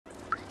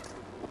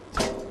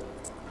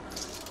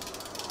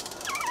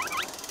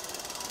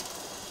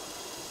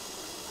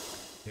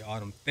All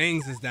them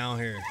things is down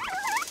here.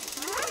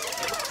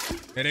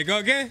 Here they go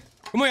again.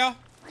 Come on, y'all.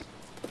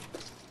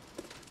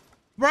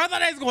 Bro, I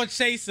thought they was gonna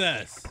chase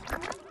us.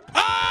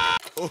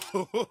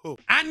 Oh!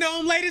 I know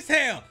I'm late as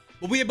hell,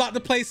 but we about to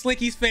play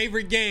Slinky's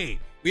favorite game.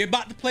 We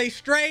about to play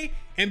Stray,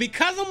 and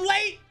because I'm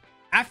late,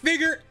 I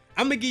figured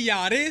I'm gonna give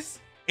y'all this,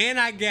 and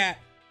I got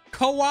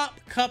co-op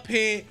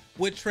Cuphead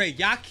with Trey.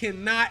 Y'all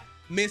cannot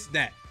miss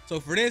that. So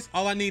for this,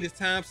 all I need is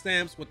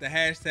timestamps with the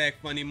hashtag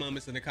funny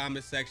moments in the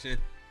comment section.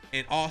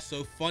 And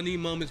also Funny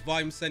Moments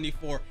Volume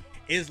 74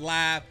 is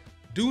live.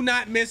 Do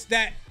not miss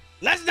that.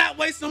 Let's not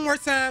waste some more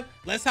time.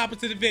 Let's hop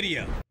into the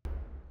video.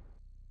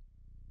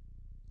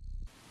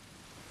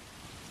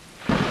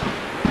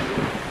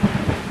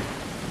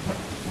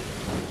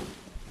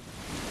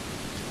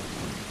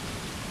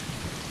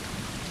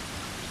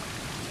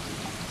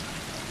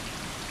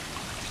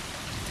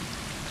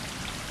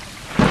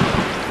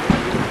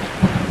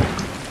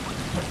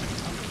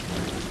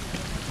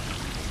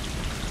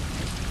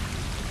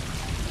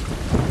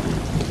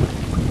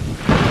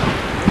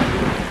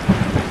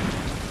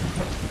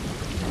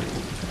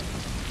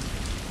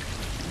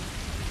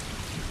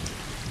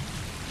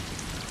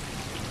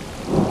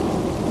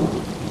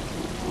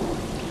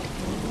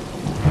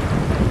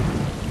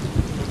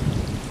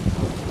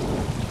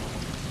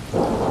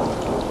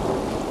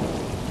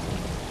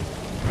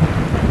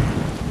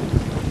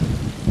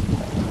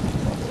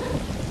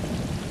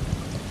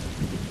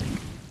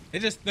 They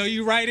just throw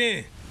you right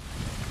in.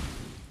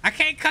 I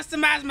can't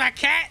customize my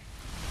cat.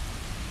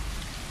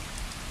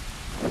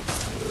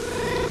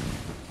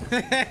 All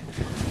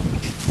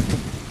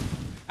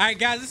right,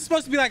 guys, this is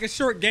supposed to be like a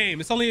short game.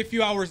 It's only a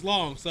few hours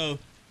long, so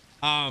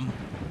we're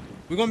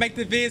gonna make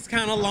the vids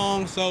kind of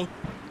long. So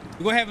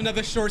we're gonna have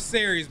another short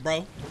series,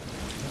 bro.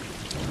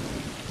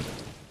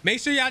 Make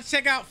sure y'all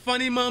check out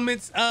Funny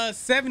Moments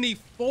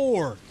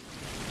 74.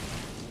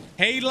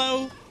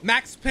 Halo,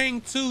 Max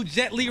Payne 2,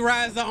 Jet Li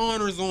Rise of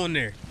Honors on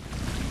there.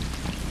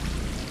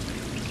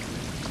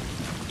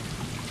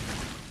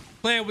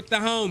 Playing with the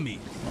homies.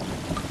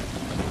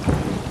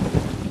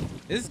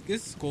 This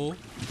is cool.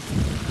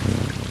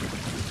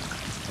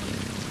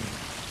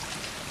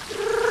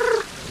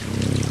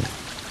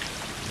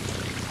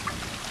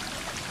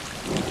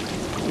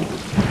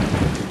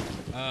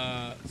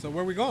 So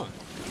where are we going?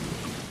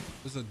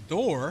 There's a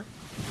door.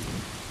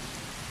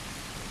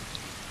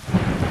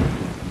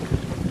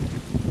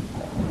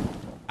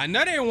 I know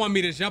they didn't want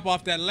me to jump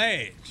off that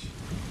ledge.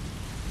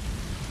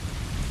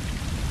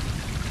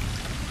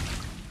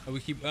 Oh,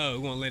 we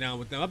want to lay down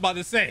with them. I'm about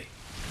to say.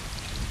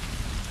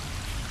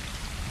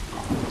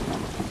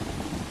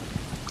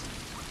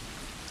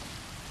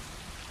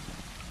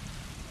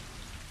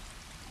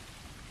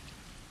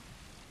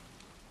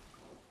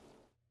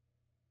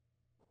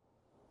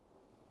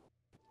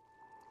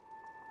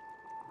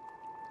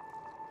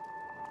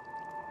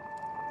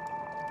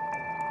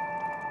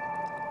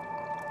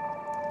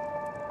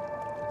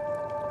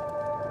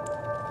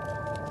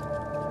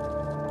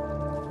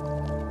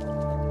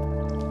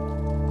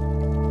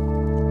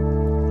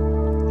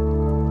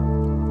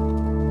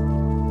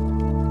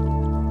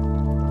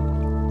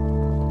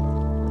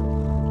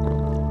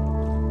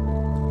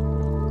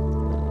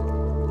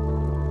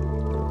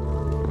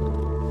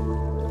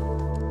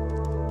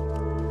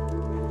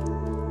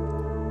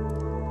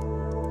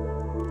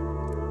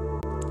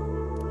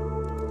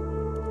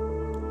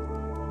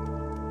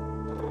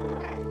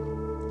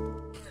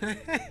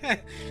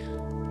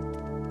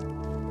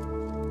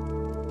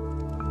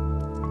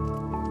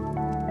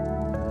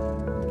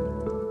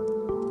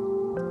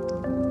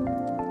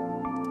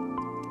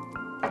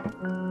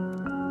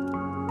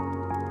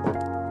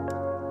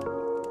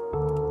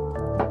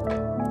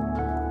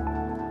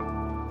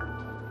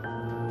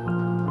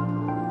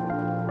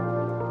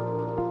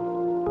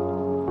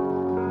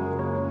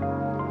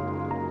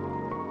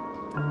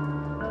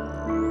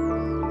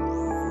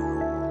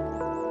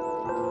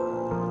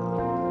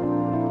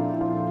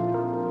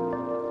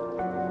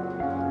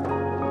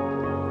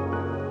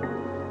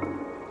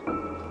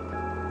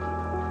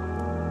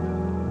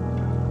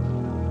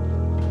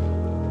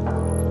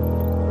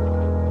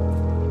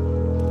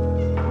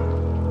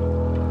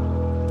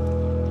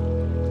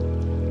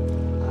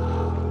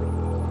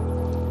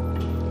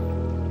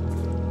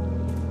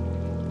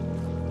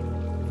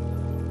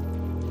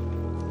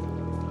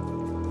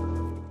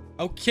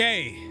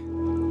 Okay.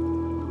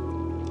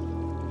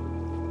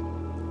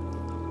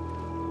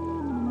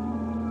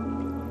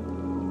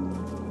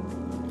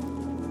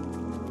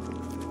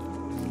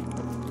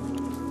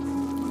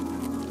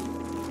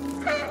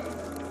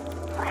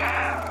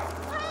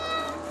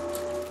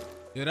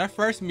 Yeah, that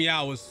first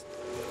meow was,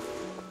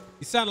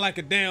 he sounded like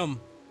a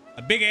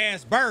big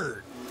ass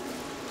bird.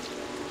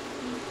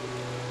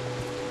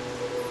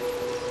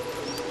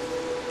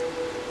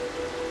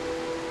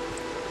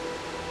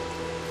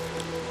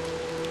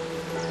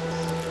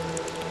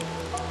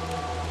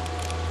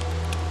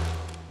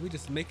 We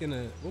just making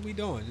what we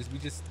doing? We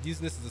just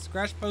using this as a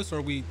scratch post,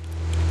 or we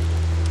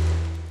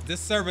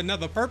just serve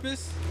another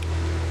purpose?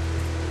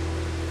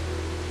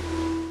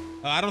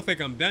 I don't think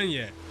I'm done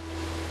yet.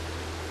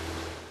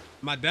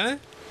 Am I done?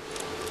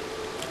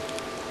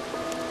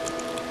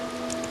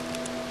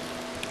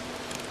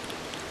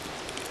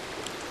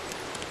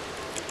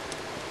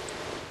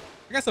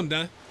 I guess I'm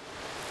done.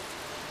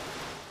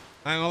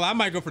 I ain't gonna lie, I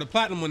might go for the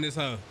platinum on this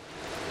hoe.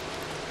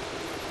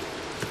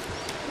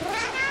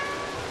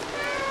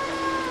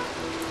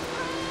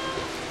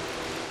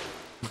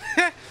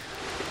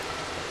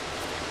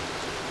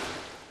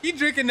 You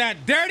drinking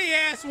that dirty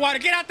ass water.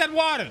 Get out that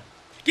water.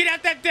 Get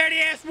out that dirty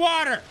ass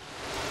water.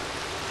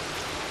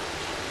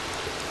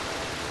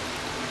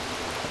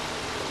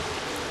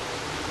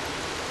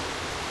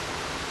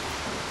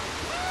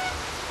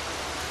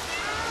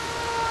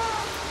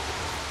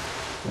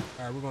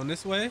 All right, we're going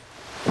this way.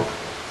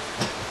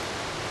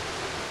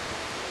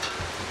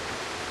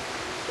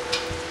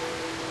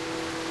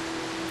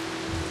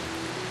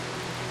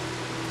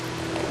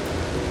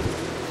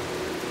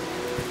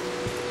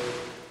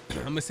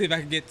 I'm gonna see if I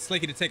can get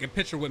Slinky to take a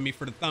picture with me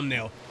for the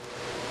thumbnail.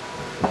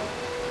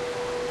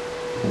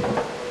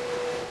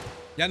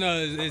 Y'all know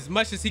as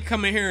much as he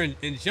come in here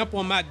and jump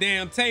on my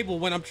damn table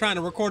when I'm trying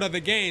to record other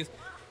games,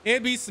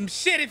 it'd be some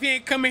shit if he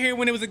ain't come in here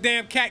when it was a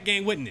damn cat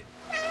game, wouldn't it?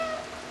 Oh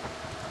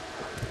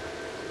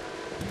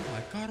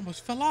my God,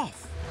 almost fell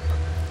off.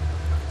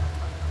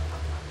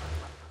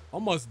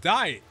 Almost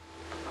died.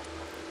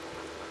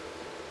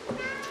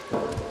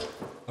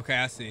 Okay,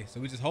 I see. So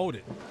we just hold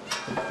it.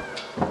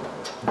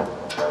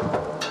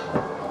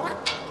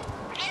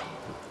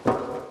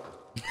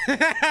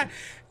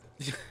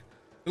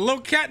 The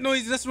little cat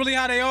noises, that's really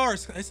how they are.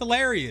 It's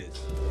hilarious.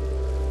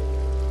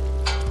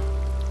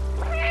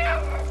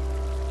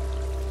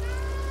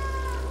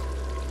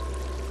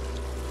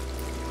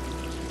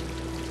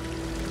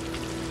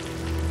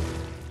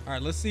 All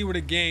right, let's see where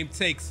the game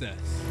takes us.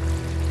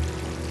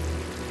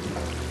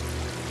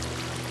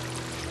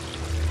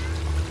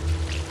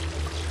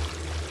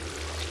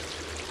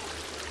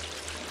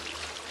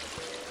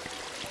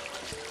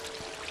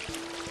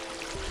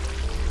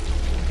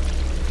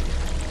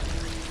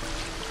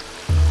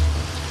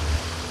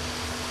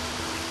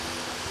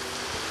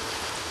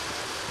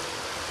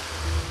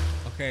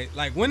 Okay,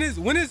 like when is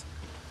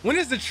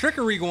the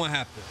trickery going to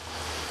happen?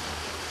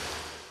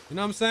 You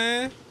know what I'm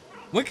saying?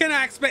 When can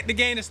I expect the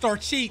game to start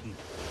cheating?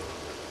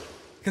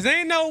 Cause there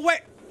ain't no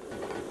way.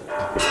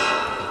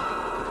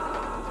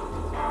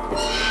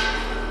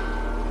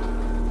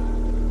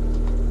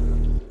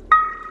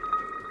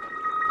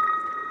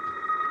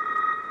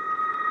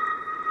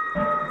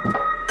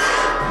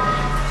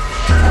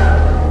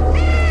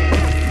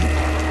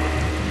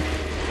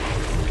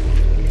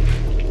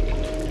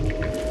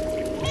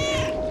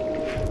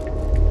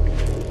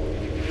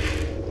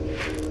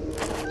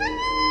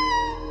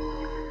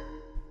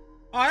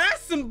 Oh,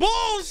 that's some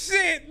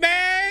bullshit,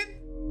 man.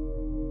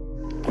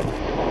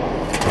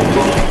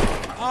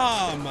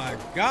 Oh my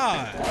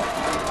God.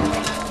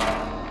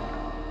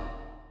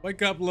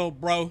 Wake up, little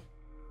bro.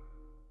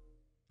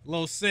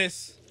 Little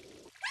sis.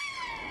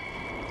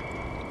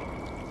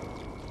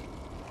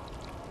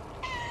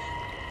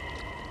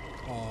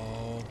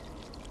 Oh.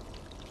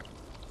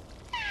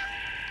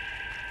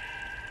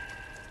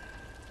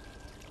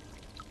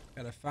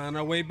 Gotta find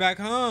our way back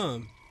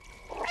home.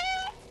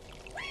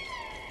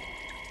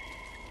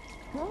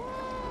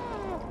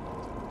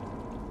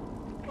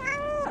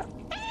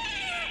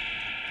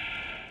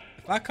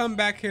 If I come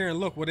back here and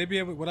look, would I be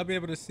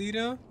able to see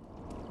them?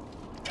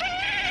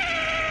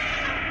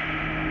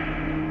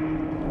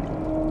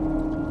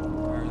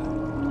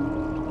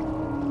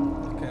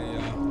 Okay,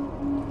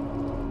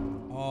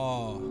 y'all.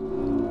 Oh.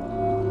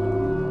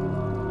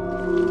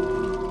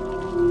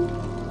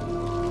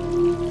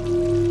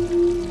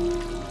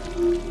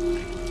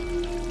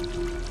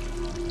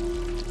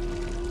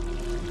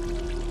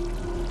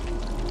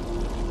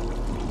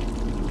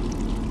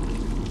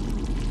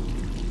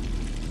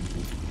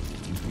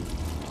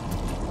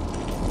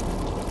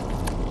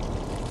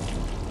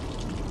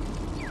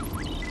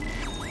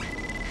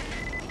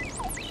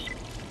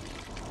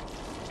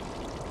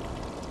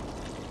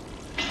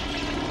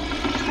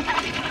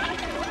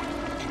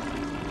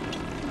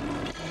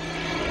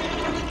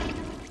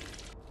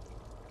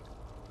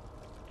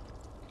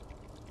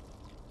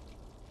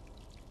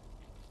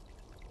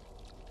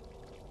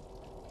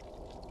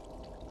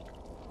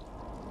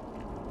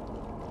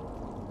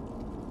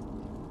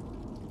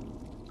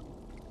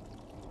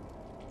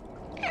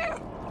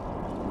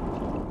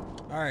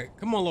 All right,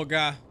 come on, little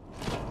guy.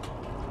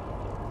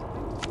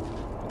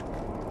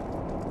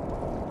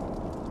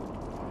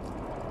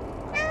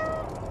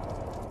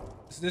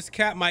 This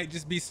cat might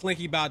just be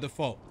Slinky by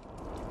default.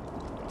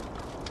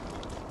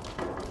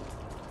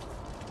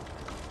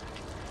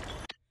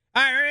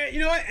 All right, you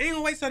know what? I ain't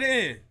gonna wait till the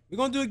end. We're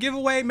gonna do a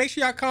giveaway. Make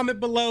sure y'all comment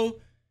below.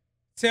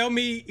 Tell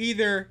me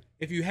either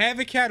if you have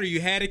a cat or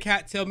you had a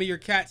cat, tell me your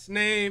cat's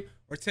name,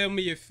 or tell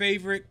me your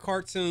favorite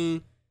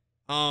cartoon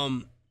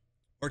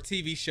or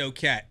TV show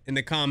cat in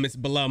the comments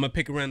below. I'm gonna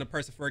pick a random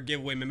person for a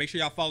giveaway, man. Make sure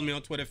y'all follow me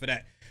on Twitter for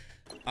that.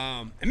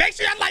 And make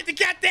sure y'all like the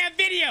goddamn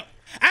video.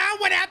 I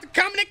don't want to have to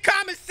come in the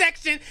comment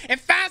section and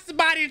find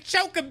somebody and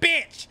choke a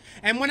bitch.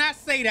 And when I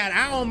say that,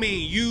 I don't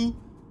mean you.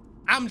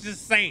 I'm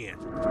just saying.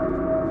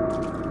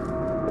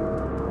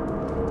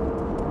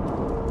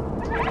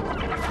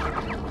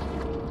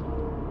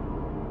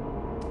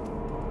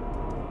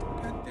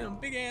 Goddamn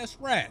big ass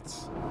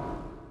rats.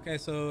 Okay,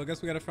 so I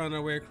guess we gotta find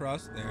our way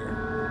across there.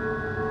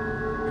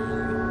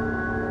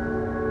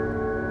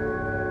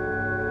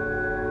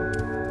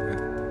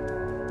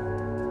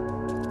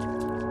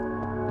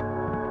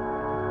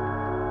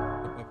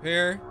 Up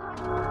here.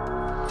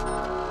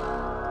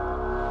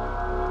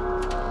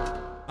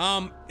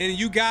 And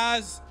you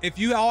guys, if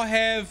you all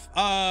have,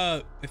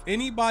 if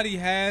anybody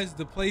has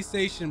the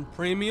PlayStation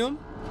Premium,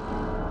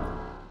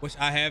 which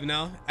I have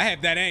now, I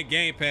have that and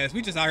Game Pass.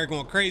 We just out here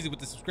going crazy with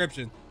the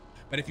subscription.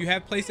 But if you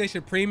have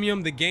PlayStation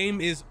Premium, the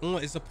game is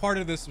on, it's a part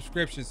of the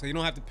subscription, so you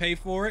don't have to pay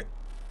for it.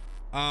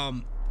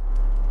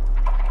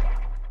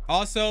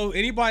 Also,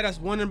 anybody that's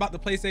wondering about the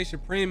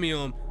PlayStation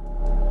Premium,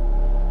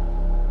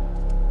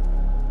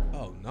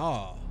 oh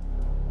no.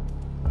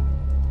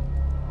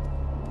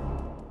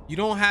 You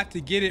don't have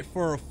to get it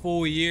for a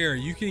full year.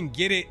 You can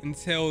get it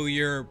until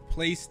your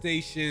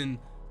PlayStation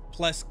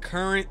Plus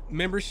current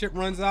membership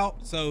runs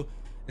out. So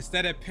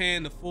instead of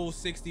paying the full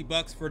 60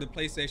 bucks for the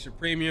PlayStation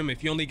Premium,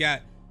 if you only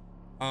got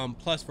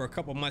Plus for a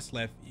couple months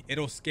left,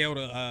 it'll scale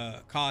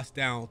the cost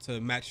down to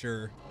match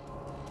your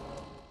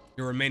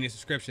remaining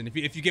subscription,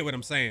 if you get what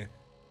I'm saying.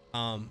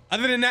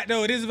 Other than that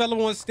though, it is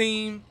available on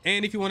Steam,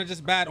 and if you want to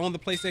just buy it on the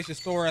PlayStation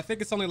Store, I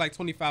think it's only like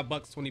 25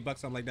 bucks, 20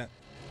 bucks, something like that.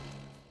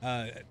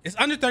 It's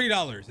under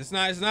 $30. It's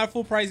not a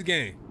full price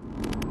game.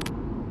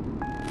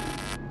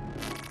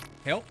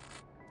 Help?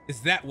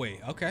 It's that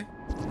way. Okay.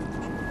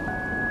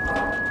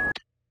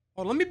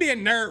 Oh, let me be a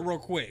nerd real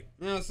quick.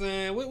 You know what I'm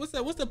saying?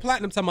 What's the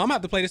platinum time? I'm gonna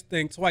have to play this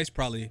thing twice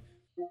probably.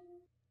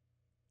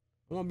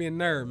 I want to be a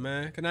nerd,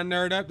 man. Can I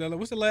nerd up?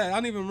 What's the last? I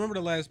don't even remember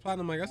the last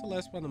platinum I got. That's the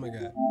last platinum I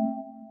got.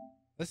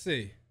 Let's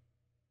see.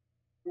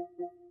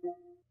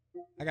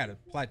 I gotta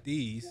plot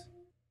these.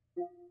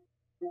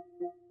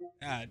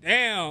 God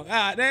damn.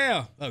 God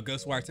damn. Oh,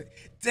 Ghostwire.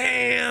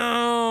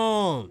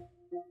 Damn.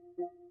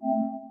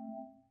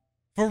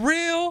 For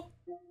real?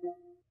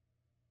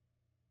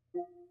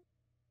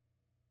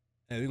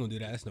 Hey, we're gonna do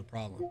that. That's no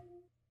problem.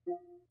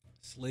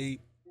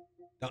 Sleep.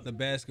 Dunk the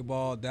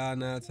basketball. Die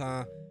 9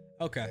 times.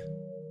 Okay.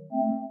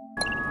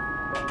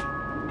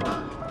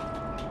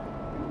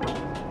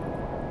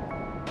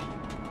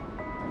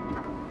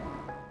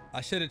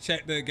 I should have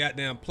checked the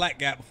goddamn plat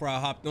gap before I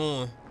hopped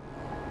on.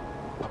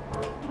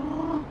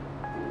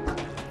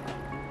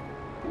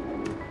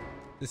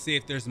 To see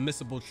if there's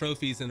missable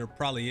trophies, and there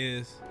probably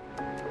is.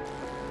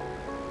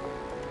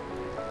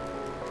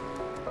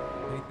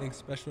 Anything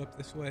special up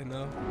this way?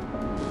 No.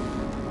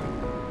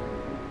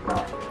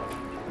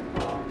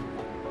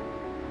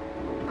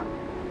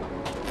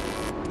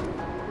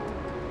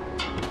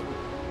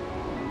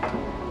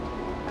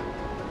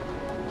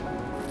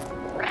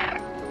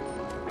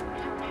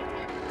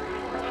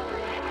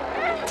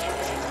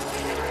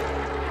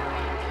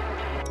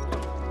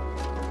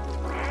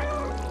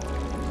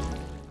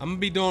 I'm gonna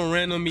be doing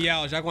random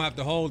meows. Y'all gonna have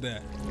to hold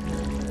that.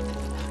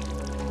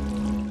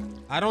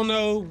 I don't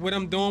know what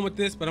I'm doing with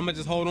this, but I'm gonna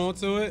just hold on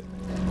to it.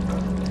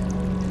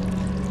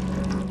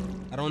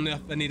 I don't know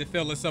if I need to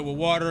fill this up with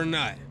water or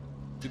not.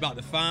 We about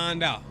to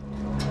find out.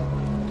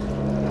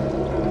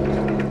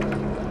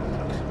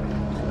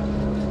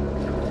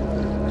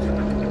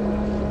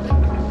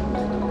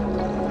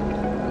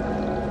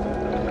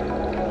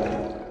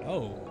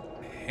 Oh,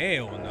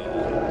 hell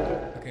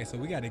no. Okay, so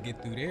we gotta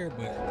get through there,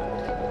 but...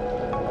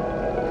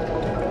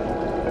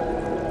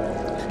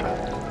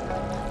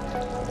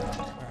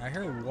 I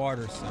heard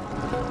water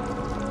something.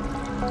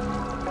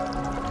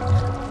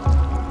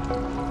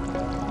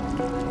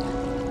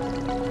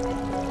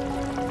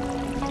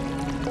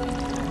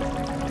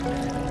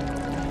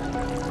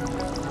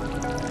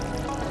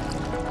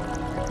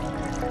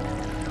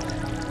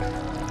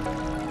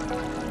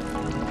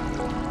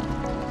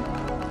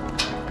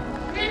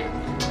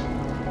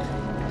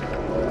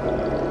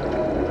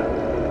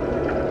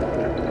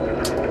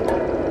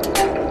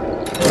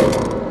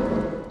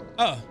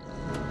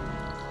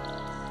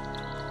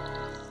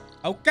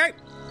 Okay.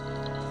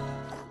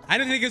 I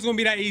didn't think it's gonna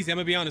be that easy. I'm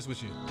gonna be honest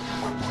with you.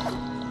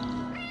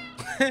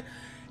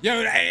 Yo,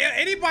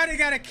 anybody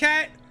got a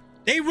cat?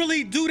 They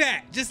really do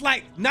that. Just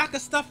like knock a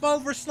stuff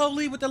over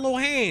slowly with their little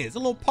hands, a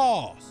little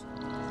paws.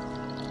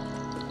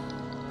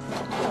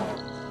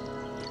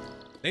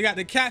 They got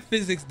the cat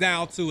physics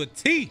down to a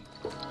T.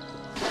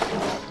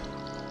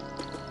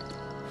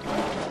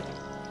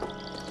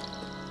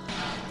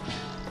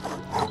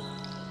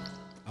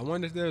 I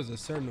wonder if there was a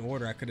certain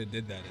order I could have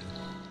did that in.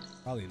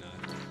 Probably not.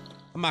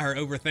 I'm out here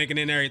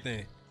overthinking and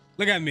everything.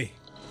 Look at me.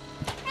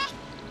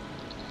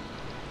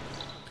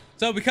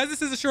 So because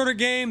this is a shorter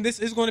game, this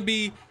is going to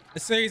be a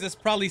series that's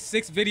probably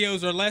 6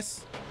 videos or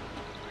less.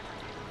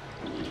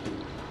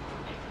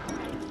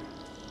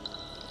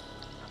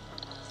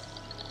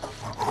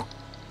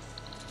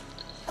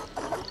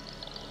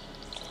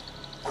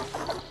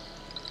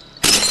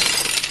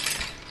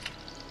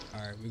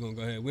 All right, we're going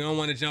to go ahead. We don't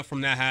want to jump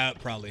from that high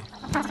up probably.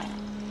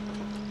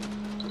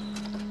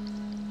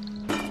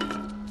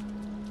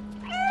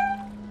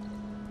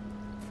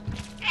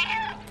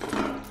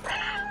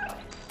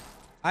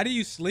 How do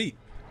you sleep?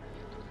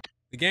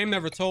 The game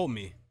never told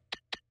me.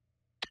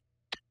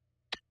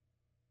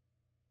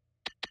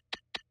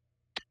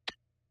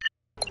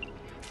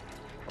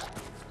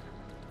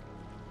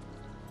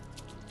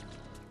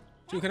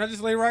 Dude, can I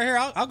just lay right here?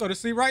 I'll go to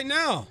sleep right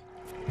now.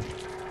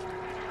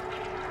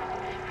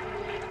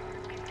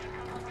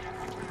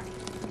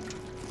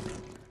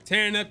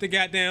 Tearing up the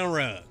goddamn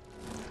rug.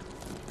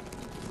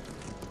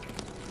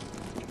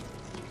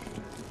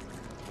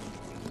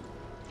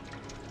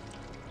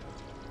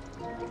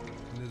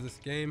 Does this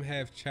game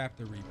have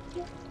chapter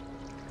replay?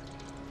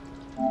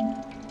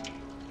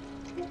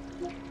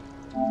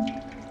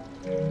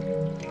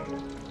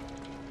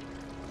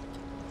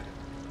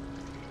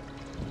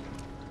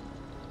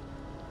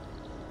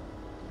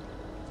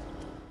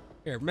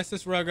 Here, mess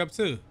this rug up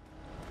too.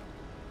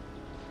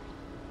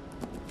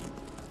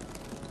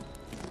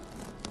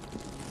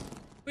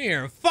 We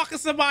here fucking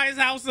somebody's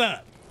house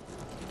up.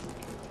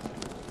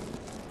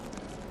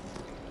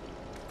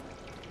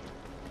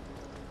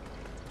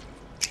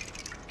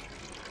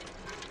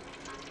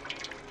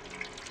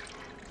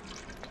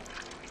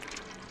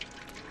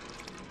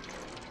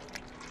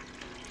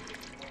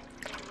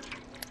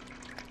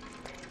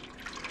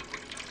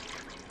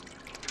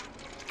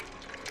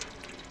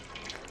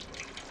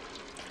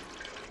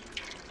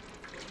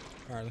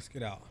 All right, let's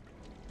get out.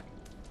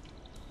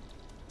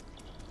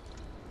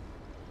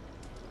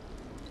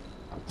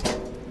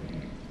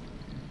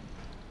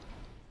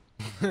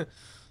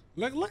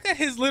 Look at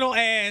his little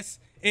ass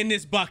in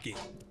this bucket.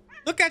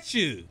 Look at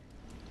you.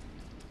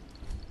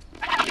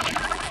 Are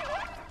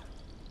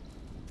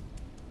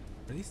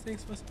these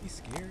things supposed to be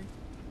scary?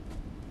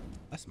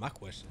 That's my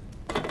question.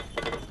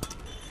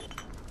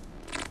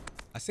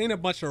 I seen a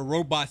bunch of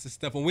robots and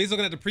stuff when we was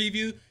looking at the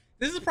preview.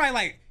 This is probably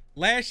like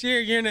last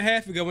year and a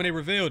half ago when they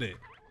revealed it.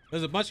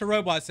 There's a bunch of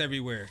robots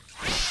everywhere.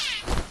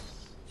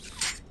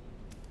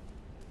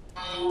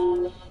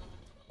 What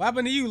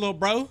happened to you, little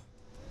bro?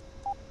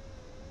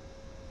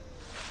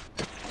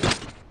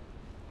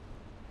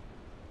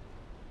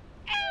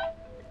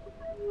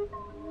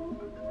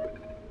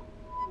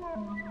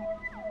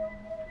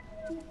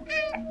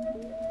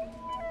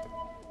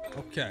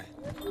 Okay.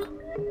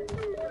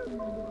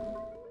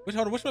 Which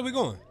way are we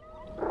going?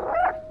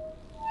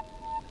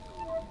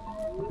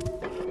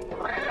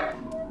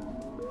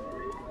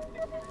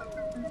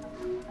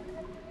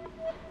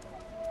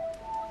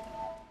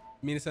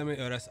 Mean something?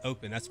 Oh, that's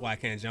open. That's why I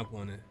can't jump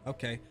on it.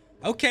 Okay.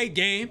 Okay,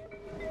 game.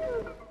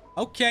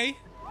 Okay.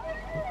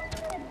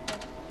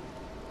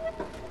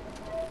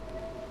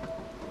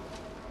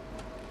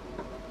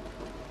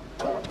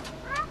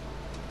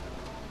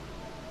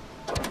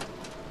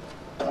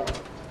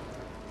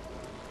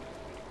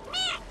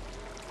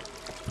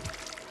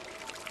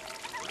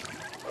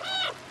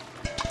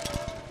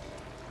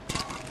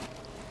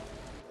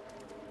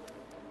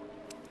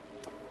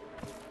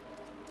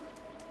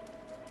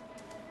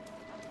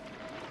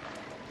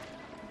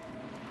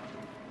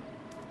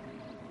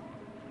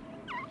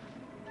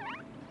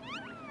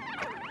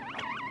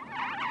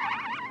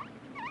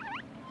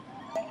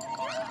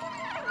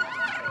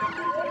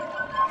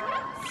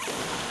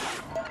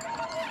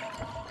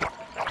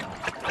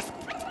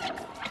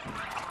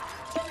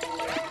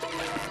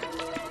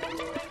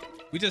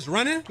 We just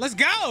running? Let's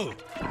go!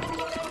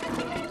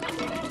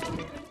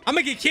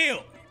 I'ma get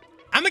killed.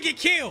 I'ma get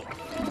killed.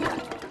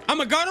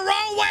 I'ma go the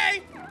wrong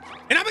way,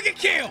 and I'ma get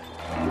killed.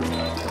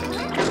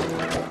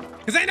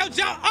 Cause ain't no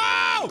jump.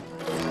 Oh!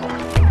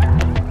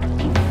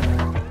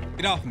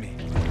 Get off me.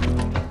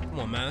 Come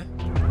on, man.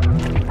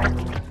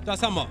 What y'all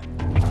talking about?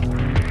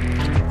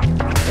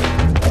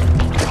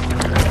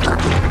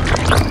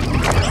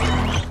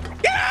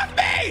 Get off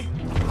me!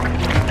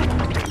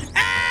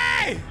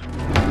 Hey!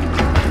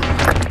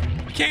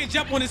 You can't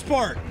jump on this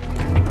part.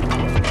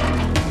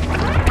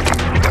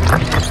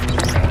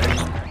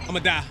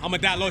 I'ma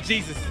die, Lord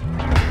Jesus.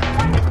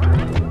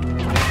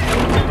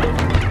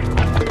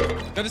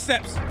 Go to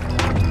steps.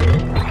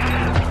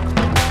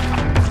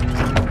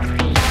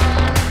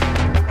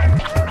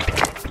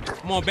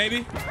 Come on,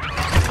 baby.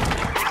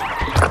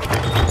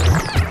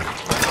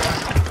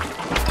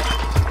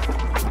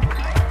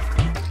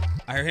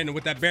 I heard hitting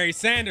with that Barry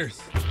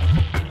Sanders.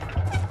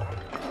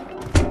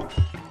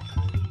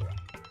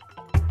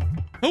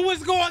 Who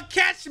was gonna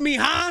catch me,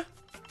 huh?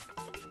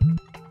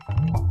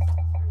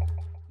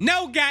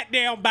 No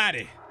goddamn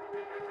body.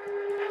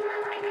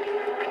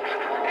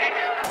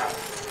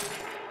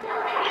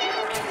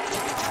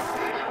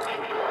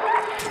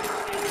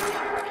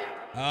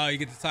 Oh, you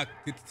get the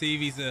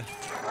TVs to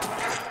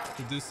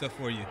do stuff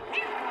for you.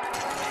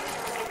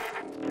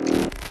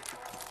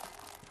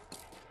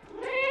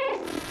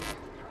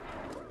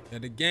 Yeah,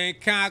 the game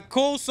kind of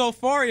cool so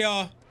far,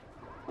 y'all.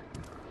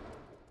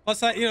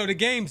 Plus, you know, the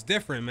game's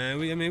different, man.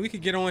 I mean, we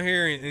could get on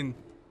here and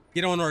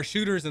get on our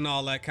shooters and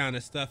all that kind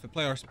of stuff and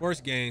play our sports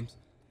games.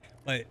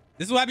 But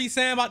this is what I be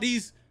saying about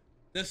the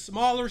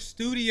smaller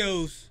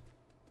studios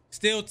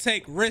still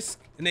take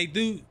risks and they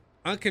do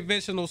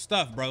unconventional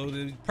stuff, bro.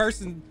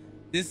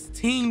 This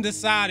team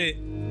decided,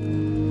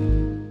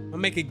 I'm gonna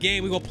make a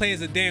game, we gonna play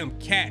as a damn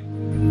cat.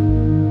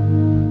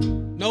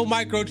 no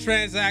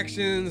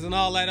microtransactions and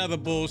all that other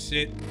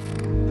bullshit.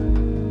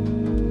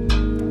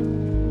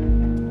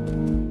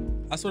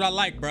 That's what I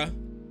like, bruh.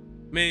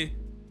 Man,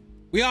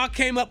 we all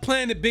came up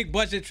playing the big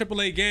budget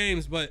AAA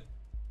games, but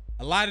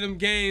a lot of them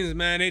games,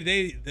 man,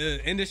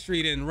 the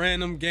industry didn't ran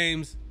them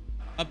games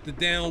up the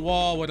damn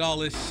wall with all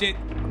this shit.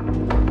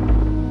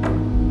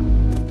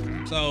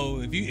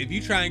 So if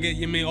you try and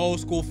get old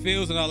school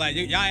feels and all that,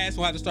 y'all ass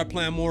will have to start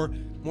playing more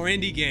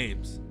indie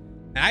games.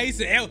 And I used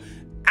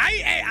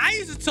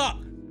to talk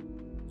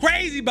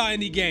crazy about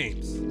indie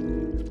games.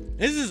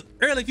 This is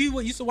early. If you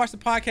used to watch the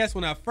podcast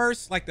when I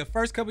first, like the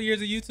first couple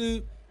years of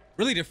YouTube,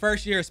 really the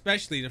first year,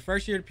 especially the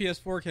first year the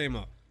PS4 came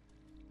out.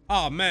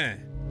 Oh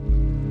man,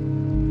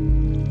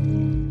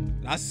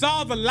 I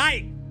saw the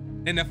light,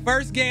 and the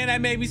first game that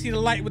made me see the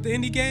light with the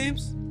indie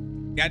games,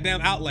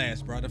 goddamn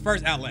Outlast, bro. The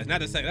first Outlast,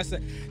 not the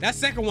second. That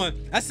second one.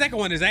 That second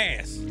one is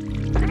ass.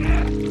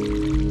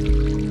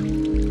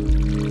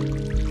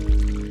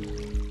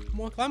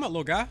 Come on, climb up,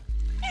 little guy.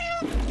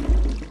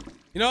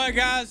 You know what,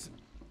 guys?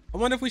 I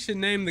wonder if we should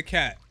name the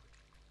cat,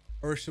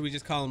 or should we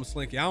just call him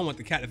Slinky? I don't want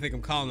the cat to think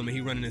I'm calling him and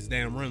he running this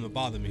damn room to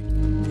bother me.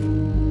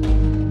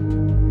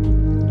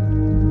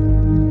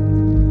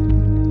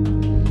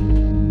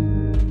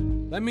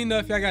 Let me know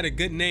if y'all got a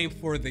good name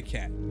for the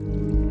cat.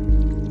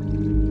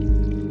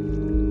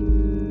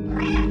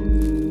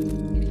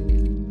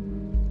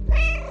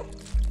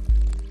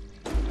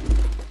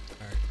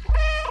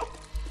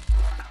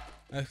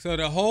 So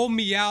the whole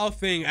meow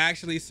thing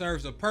actually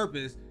serves a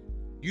purpose.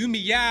 You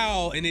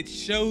meow and it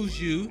shows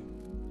you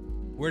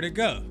where to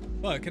go.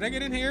 Look, can I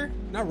get in here?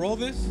 Can I roll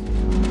this?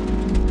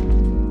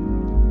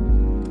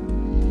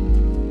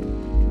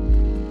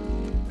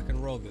 I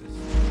can roll this.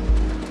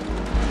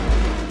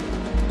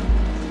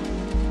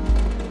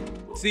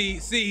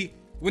 See,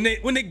 when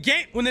the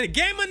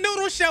game of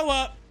noodles show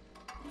up,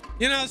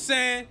 you know what I'm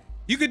saying?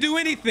 You could do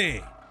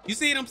anything. You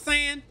see what I'm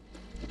saying?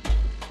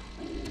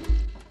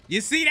 You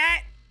see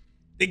that?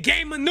 The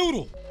game of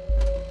noodle.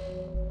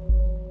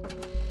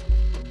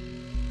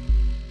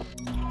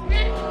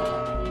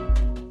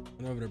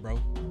 Run over there, bro.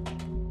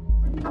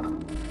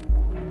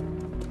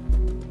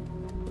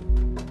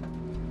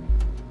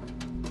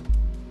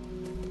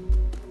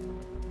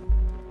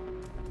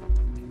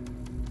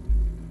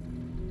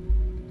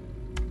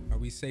 Are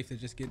we safe to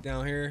just get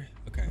down here?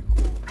 Okay,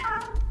 cool.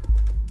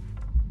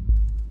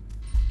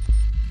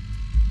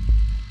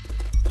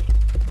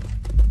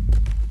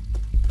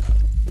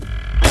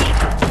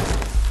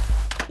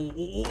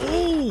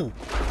 Ooh.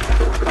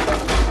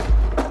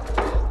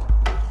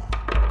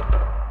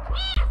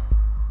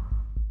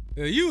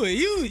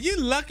 You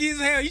lucky as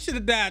hell. You should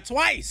have died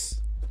twice.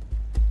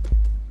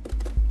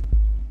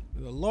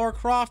 The Lara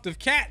Croft of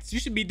cats. You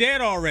should be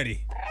dead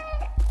already.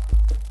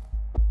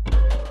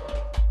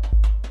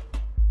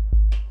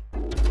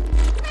 I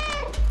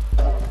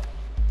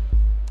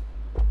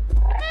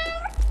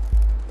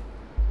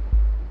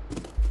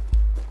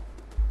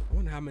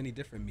wonder how many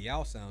different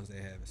meow sounds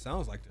they have. It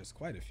sounds like there's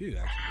quite a few,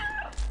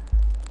 actually.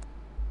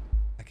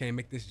 I can't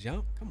make this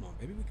jump? Come on,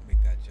 baby, we can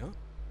make that jump.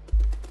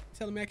 You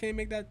telling me I can't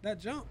make that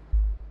jump?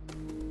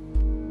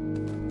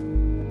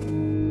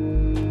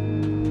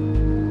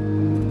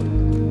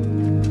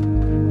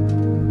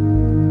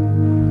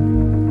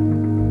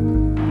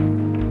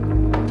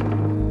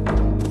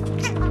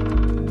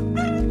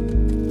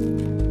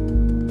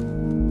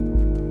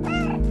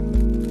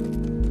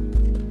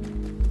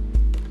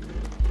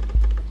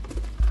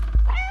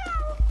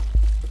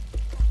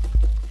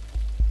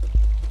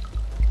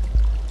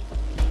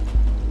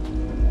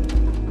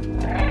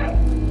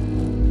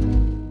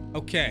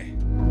 Okay.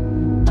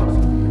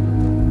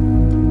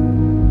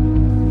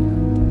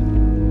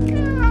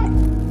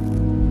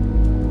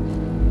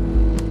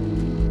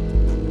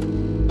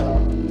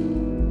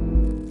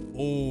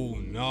 Oh,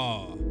 no.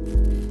 All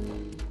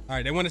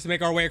right, they want us to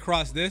make our way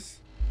across this.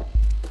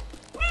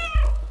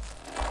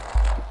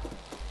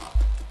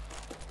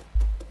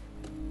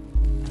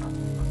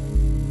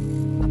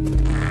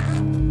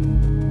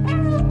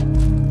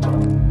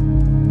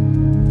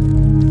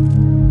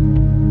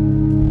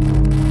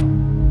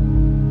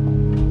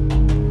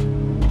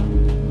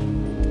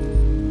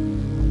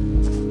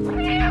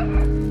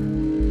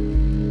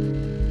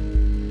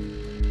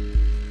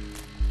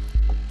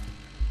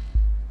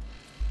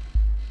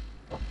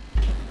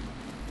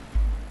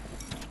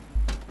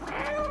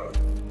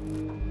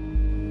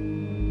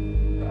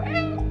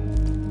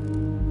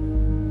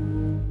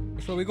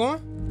 Where we going?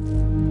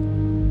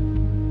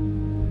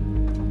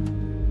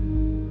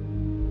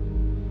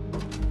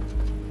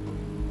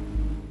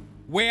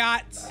 Where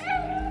at?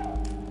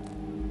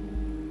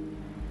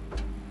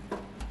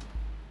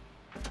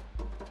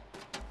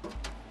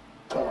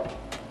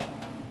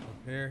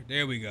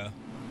 There we go.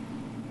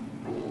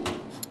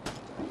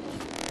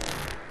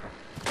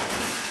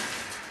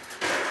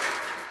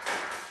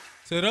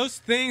 So those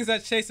things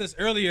that chased us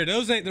earlier,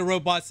 those ain't the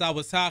robots I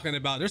was talking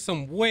about. There's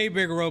some way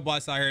bigger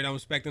robots out here that I'm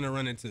expecting to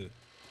run into.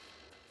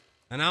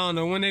 And I don't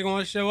know when they're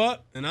going to show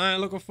up, and I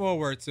ain't looking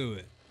forward to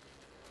it.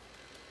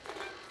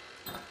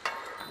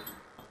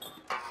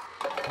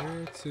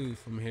 Where to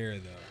from here,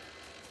 though?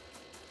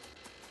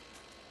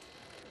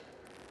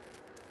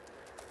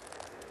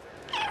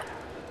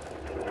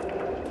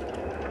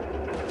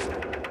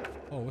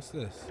 Oh, what's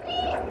this?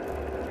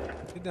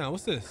 Get down.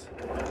 What's this?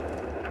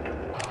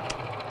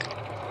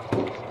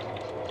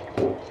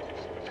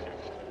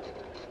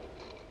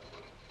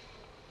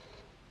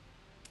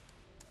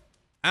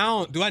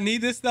 Do I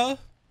need this though?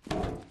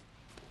 Can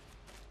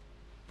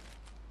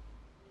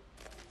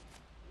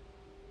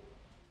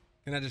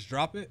I just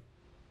drop it?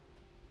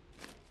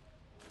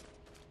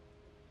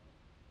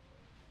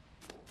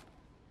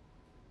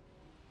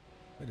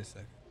 Wait a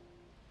second.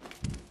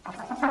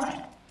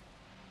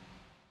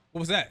 What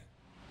was that?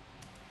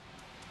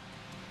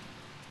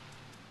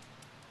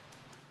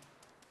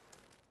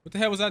 What the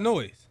hell was that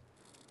noise?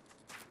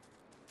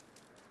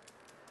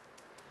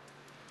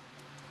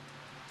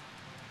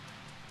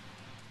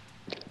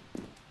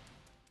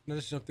 Can I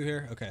just jump through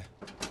here? Okay.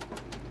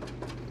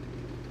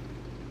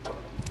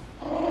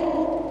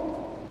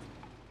 All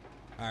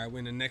right, we're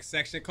in the next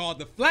section called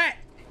the flat.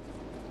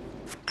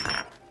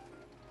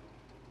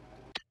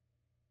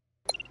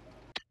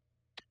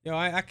 Yo,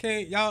 I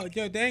can't, y'all,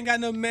 yo, they ain't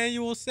got no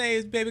manual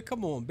saves, baby.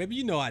 Come on, baby.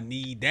 You know I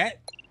need that.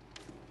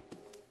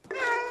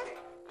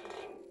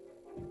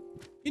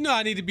 You know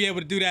I need to be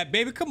able to do that,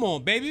 baby. Come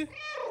on, baby.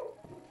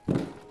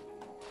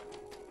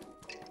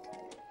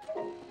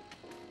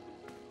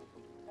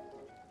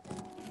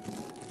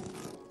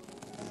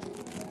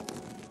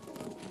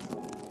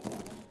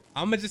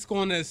 I'm just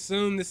going to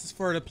assume this is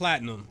for the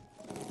platinum.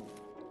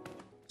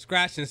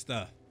 Scratching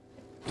stuff.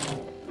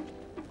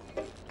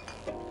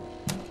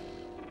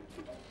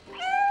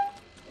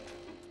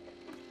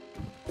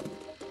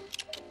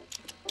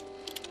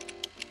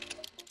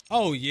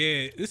 Oh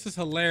yeah, this is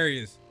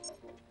hilarious.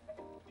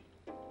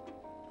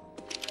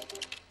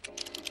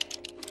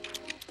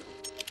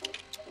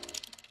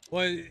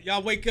 Well,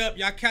 y'all wake up,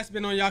 y'all cats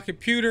been on y'all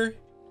computer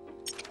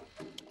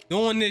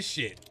doing this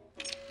shit.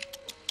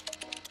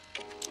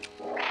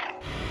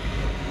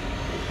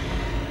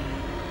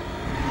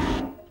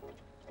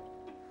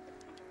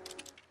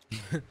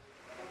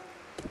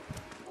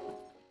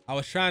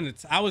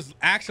 I was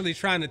actually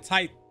trying to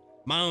type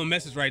my own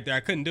message right there. I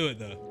couldn't do it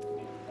though.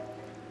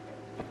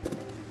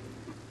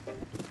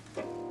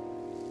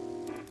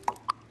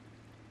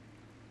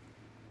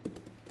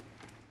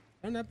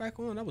 Turn that back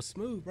on. That was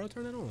smooth, bro.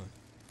 Turn that on.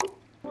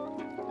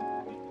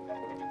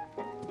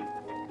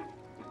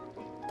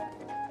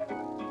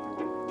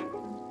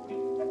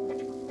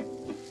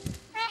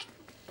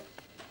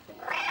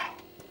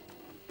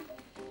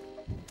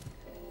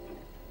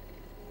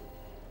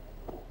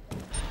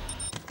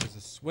 There's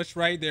a switch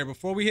right there.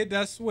 Before we hit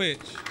that switch,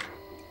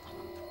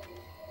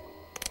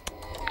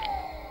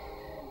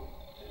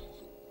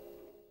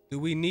 do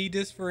we need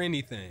this for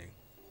anything?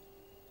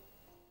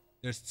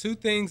 There's 2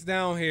 things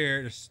down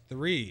here. There's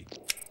 3.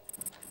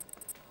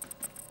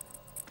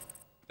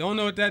 Don't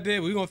know what that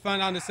did. We're gonna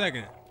find out in a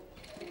second.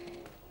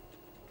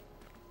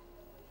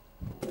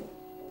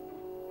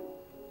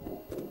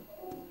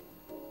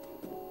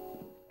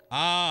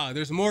 Ah,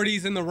 there's more of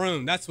these in the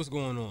room. That's what's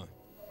going on.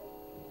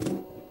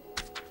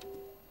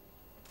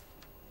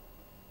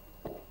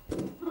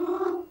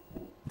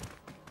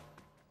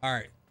 All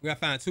right, we gotta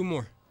find 2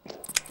 more.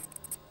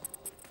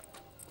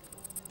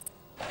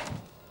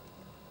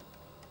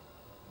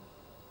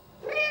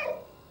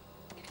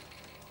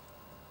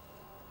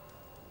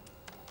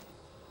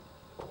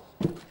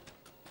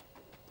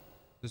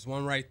 There's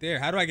one right there.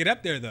 How do I get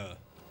up there though?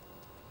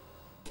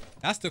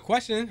 That's the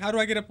question. How do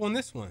I get up on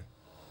this one?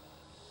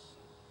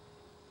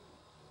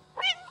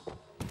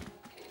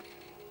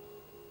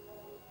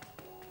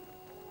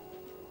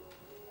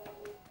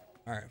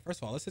 All right, first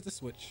of all, let's hit the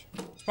switch.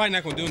 It's probably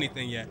not gonna do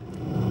anything yet.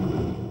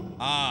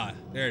 Ah,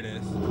 there it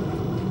is.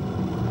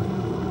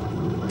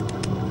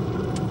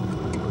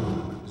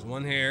 There's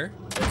one here.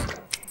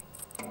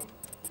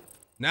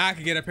 Now I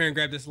can get up here and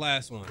grab this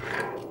last one.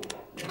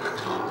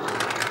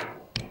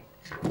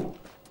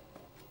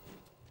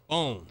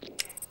 Boom.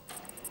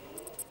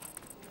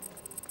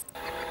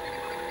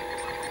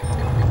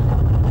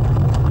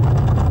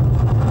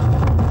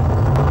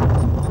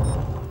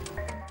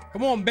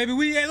 Come on, baby.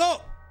 Hey,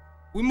 look.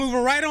 We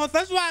moving right on.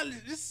 That's why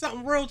this is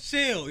something real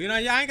chill. You know,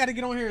 y'all ain't got to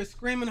get on here and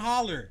scream and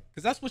holler,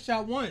 because that's what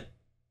y'all want.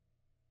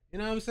 You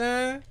know what I'm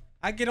saying?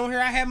 I get on here.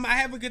 I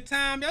have a good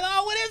time. Y'all,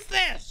 oh, what is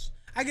this?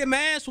 I get my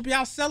ass whooped.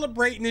 Y'all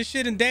celebrating and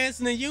shit and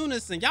dancing in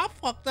unison. Y'all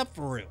fucked up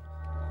for real.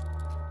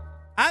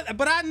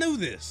 But I knew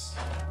this.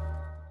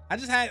 I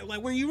just had,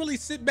 like, when you really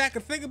sit back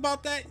and think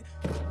about that,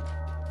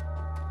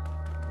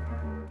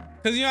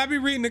 because, you know, I be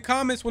reading the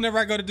comments whenever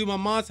I go to do my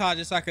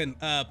montages so I can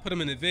put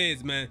them in the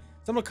vids, man.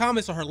 Some of the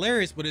comments are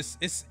hilarious, but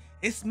it's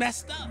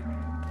messed up.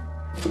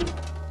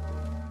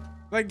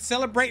 Like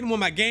celebrating when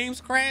my games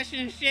crash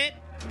and shit.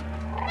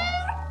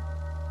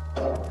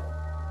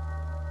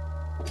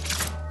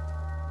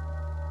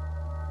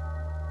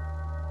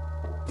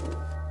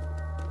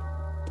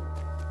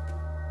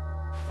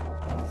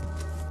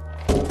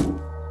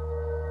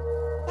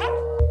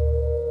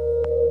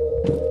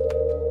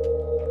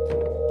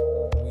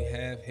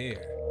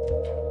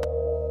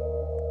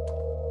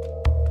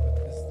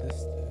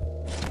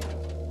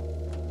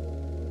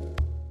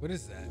 What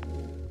is that?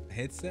 A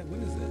headset? What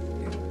is that?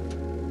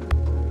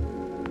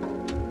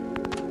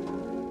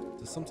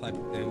 It's some type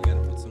of thing we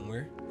gotta put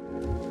somewhere.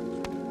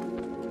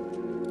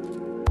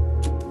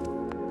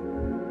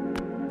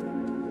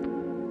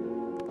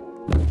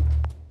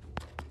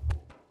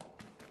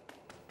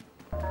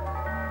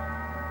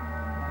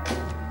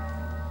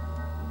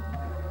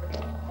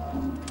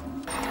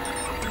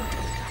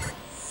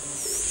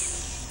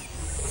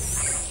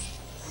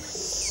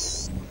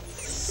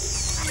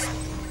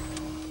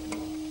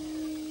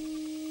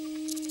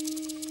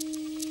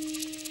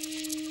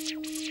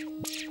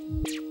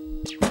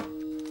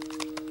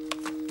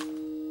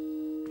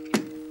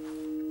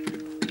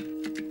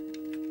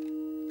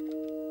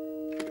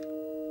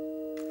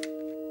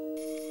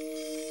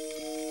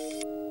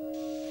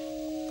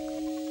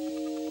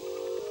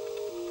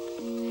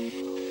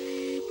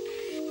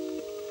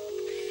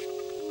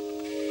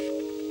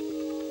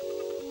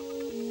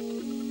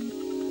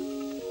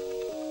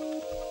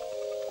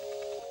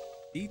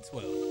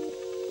 B12.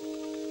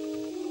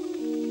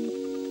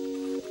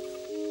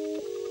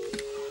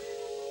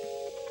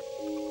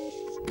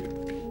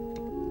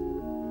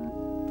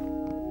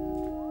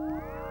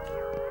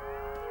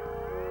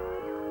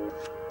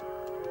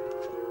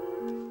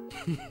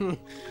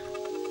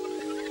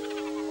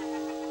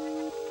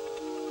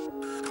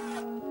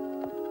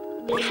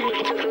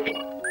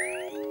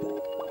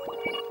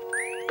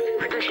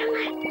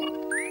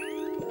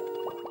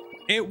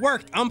 It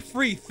worked. I'm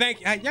free.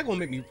 Thank you. Y'all gonna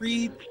make me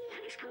read?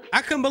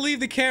 I couldn't believe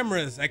the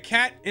cameras. A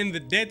cat in the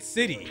dead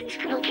city.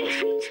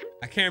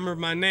 I can't remember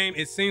my name.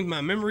 It seems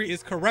my memory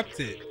is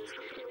corrupted.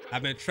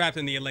 I've been trapped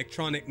in the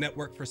electronic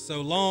network for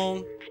so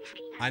long.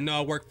 I know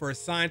I work for a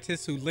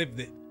scientist who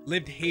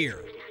lived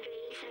here.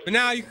 But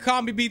now you can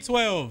call me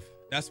B12.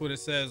 That's what it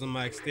says on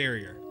my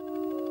exterior.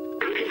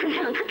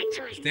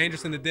 It's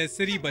dangerous in the dead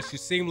city, but you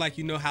seem like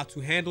you know how to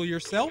handle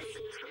yourself.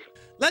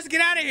 Let's get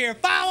out of here.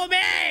 Follow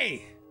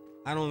me.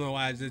 I don't know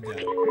why I did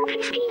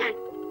that.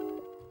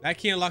 That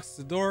key unlocks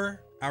the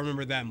door. I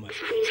remember that much.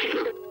 Get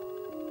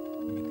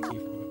the key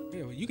from it.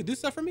 Yeah, you can do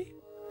stuff for me?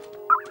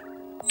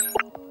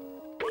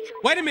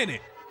 Wait a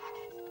minute.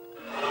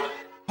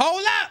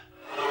 Hold up.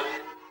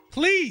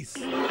 Please.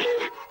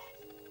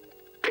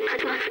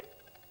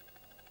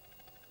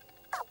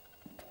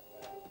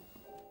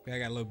 Okay, I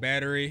got a little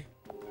battery.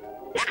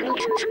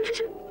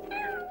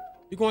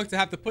 You're going to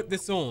have to put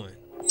this on.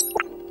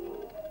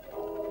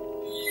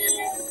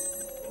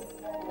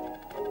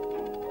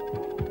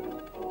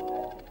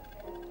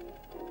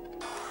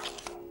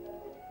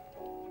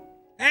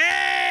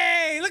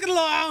 Hey, look at the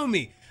little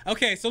homie.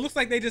 Okay, so it looks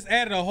like they just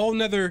added a whole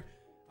nother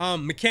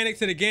mechanic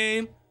to the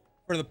game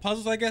for the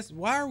puzzles, I guess.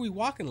 Why are we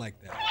walking like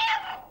that?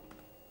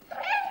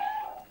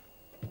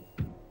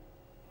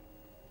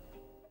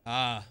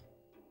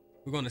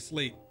 We're going to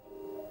sleep.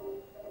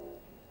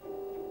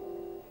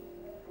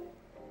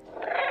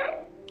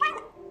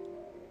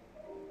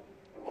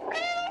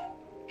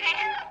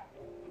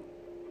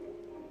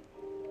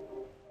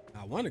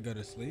 I want to go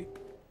to sleep.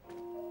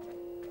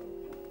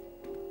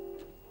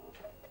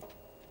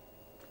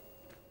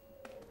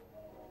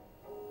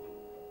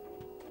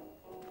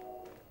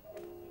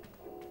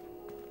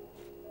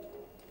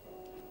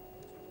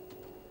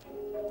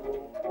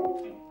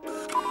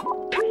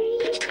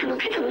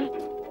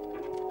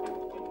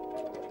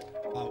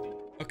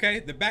 Okay,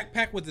 the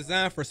backpack was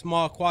designed for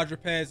small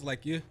quadrupeds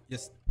like you.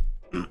 Just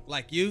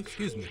like you,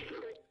 excuse me.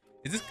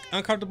 Is this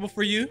uncomfortable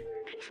for you?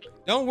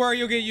 Don't worry,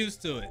 you'll get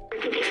used to it.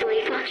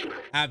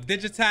 I've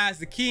digitized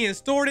the key and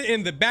stored it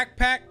in the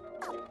backpack.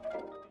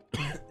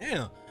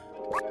 Damn.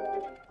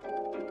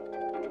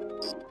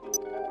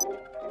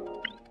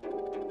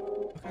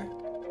 Okay.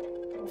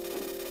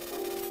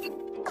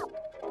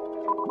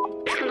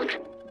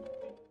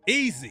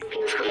 Easy.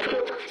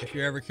 If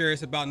you're ever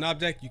curious about an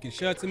object, you can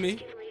show it to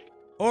me.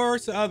 Or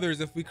to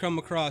others if we come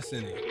across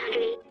any.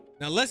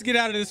 Now let's get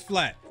out of this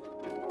flat.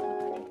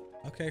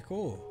 Okay,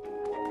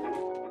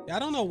 cool. Yeah, I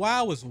don't know why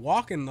I was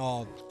walking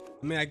all.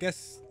 I mean, I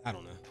guess, I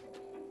don't know.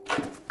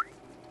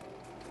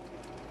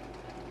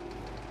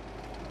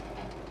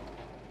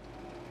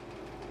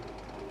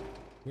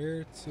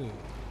 Where to?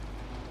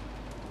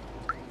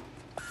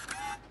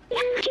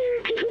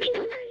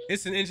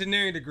 It's an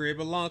engineering degree. It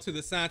belongs to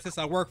the scientist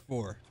I work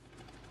for.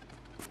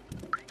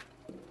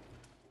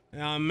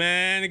 Oh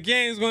man, the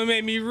game's gonna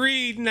make me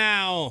read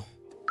now.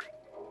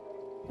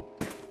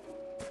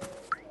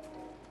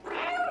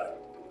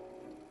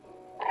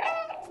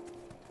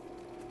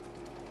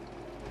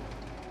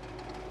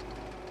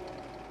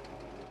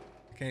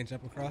 I can't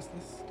jump across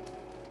this.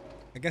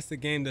 I guess the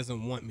game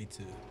doesn't want me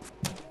to.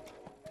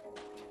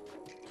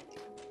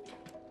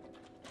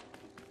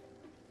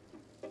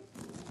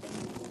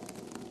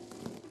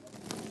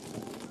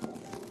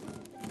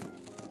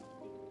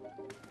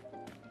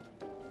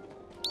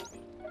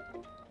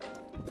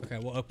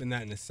 Okay, we'll open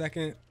that in a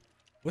second.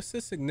 What's the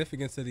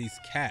significance of these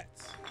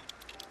cats?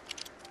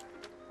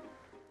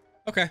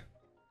 Okay.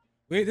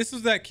 Wait, this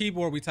was that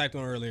keyboard we typed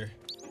on earlier.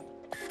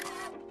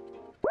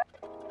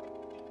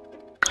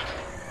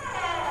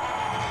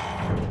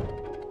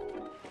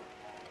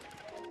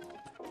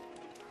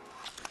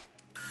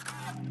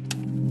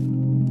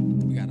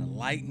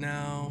 light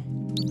now.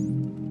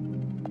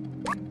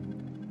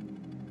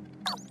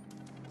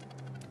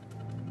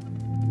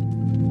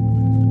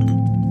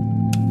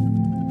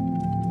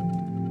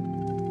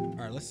 All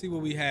right, let's see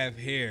what we have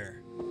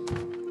here.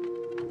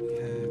 What we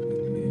have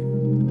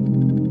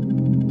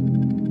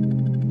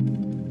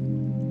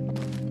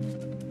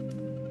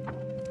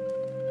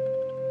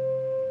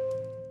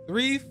in here.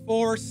 3,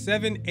 4,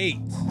 7, 8.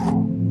 Is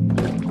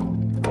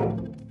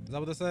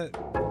that what I said?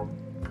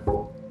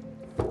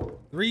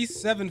 3,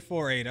 7,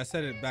 4, 8. I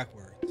said it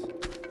backwards.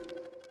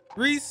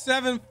 3,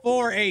 7,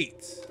 4,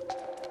 8.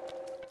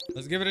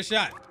 Let's give it a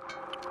shot.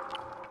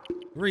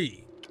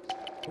 3.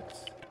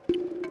 Oops.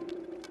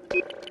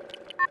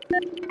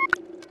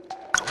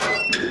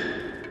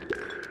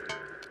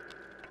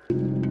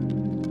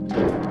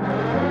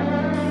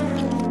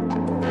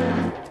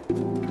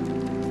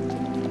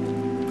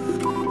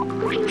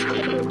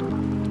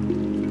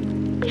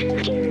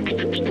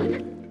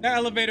 That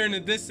elevator in the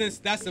distance,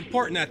 that's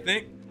important, I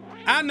think.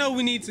 I know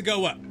we need to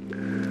go up.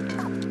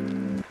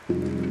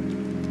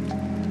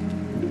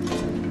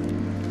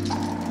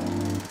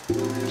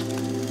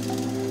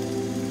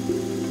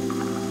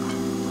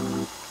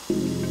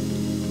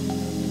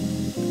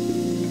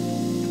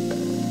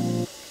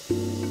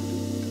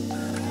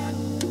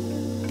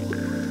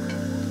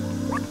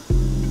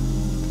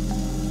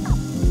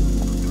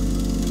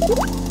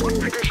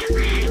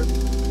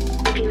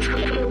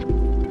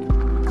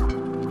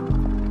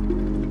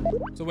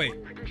 So wait,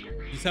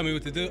 you tell me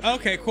what to do?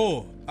 Okay,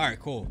 cool. All right,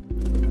 cool.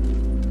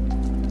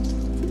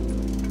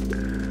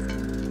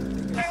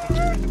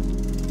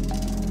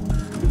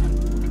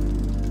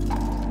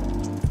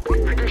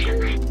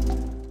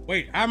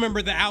 Wait, I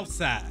remember the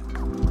outside.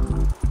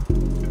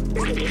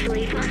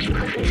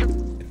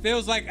 It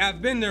feels like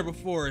I've been there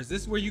before. Is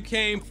this where you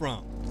came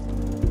from?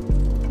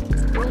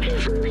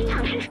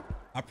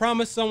 I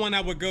promised someone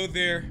I would go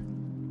there.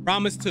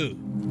 Promise to.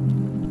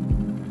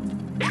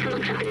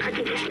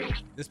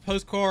 This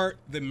postcard,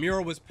 the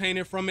mural was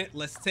painted from it.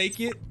 Let's take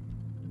it.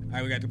 All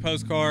right, we got the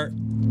postcard.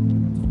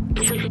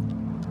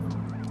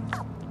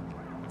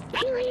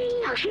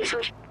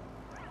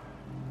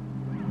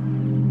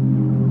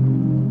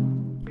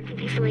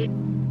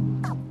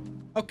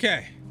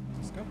 Okay,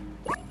 let's go.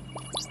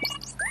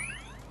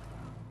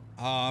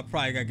 I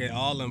probably gotta get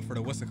all of them for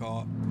the what's it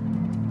called?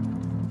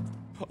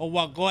 Oh,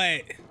 well, go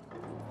ahead.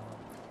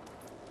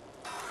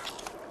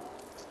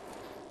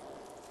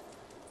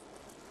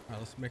 All right,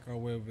 let's make our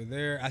way over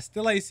there. I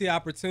still ain't see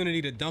opportunity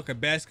to dunk a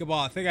basketball.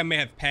 I think I may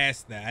have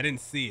passed that. I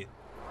didn't see it.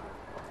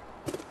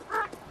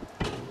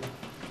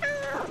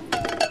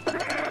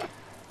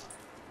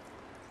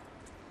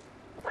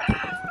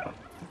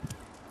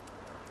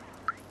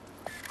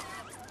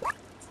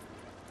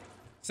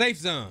 Safe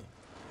zone.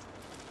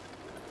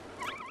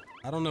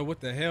 I don't know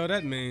what the hell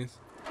that means.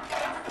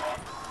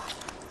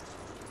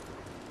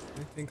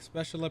 Anything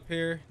special up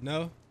here?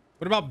 No?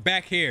 What about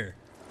back here?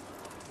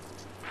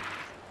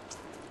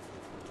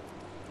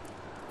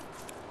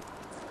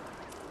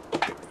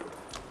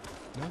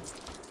 No?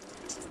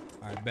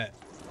 All right, bet.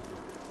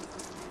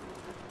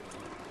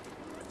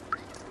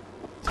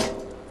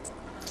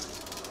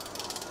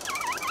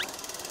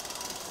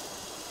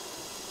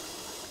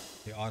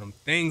 Yeah, all them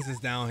things is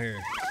down here.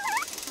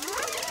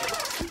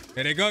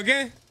 Here they go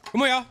again.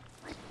 Come on, y'all.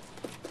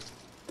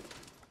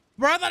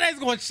 Bro, I thought they was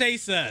gonna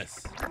chase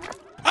us.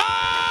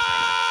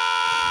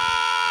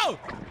 Oh!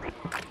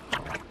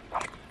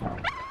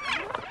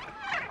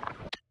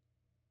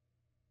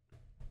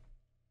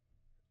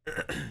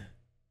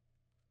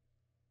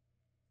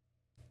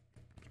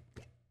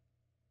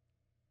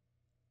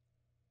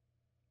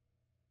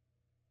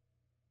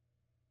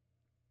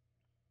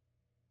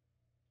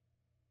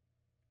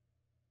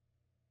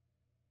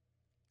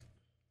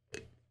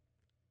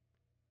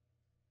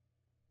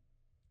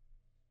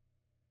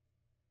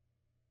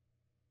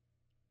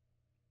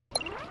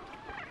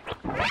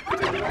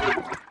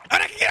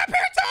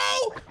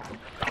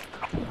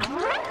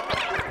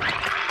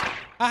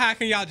 How high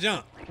can y'all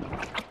jump?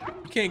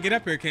 You can't get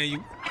up here, can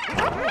you?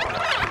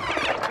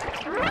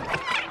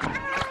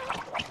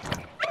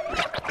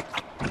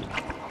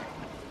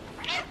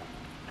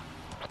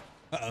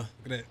 Uh-oh,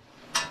 look at that.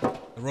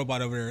 The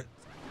robot over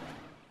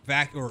there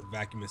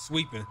vacuuming,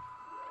 sweeping.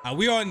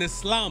 We are in the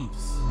slums.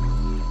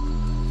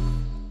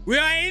 We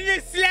are in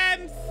the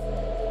slums!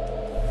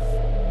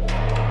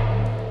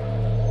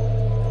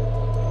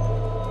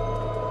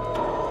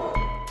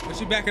 What's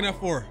she backing up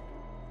for?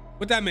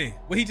 What that mean?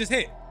 What he just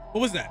hit? What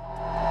was that?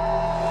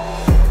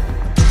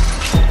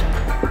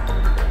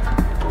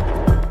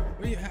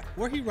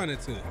 Where he running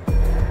to?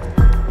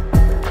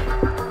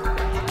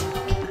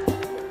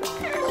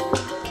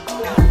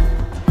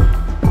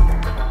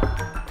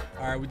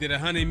 All right, we did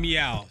 100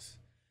 meows.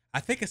 I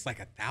think it's like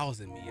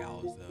 1,000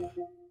 meows though.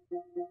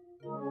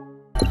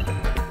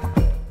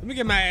 Let me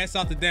get my ass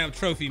off the damn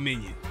trophy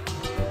menu.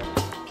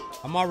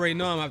 I'm already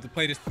know I'm gonna have to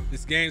play this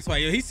game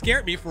twice. Yo, he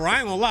scared me for,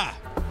 I ain't gonna lie.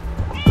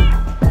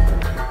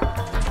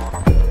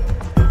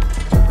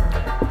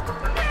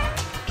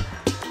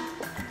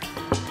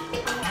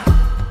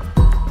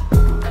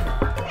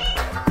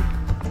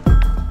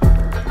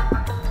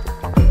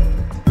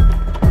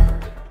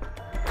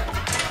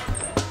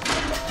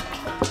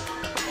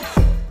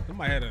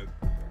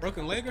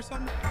 leg or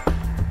something?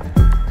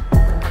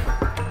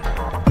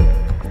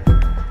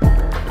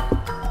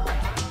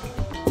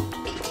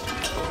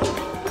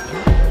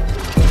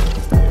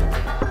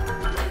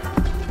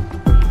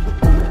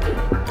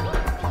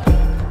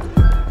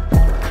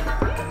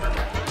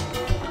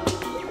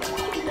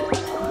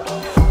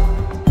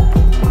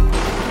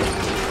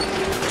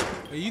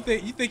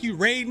 You think you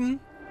raiding?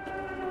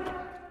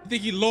 You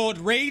think you Lord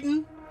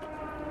raiding?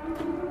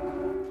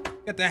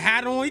 Got the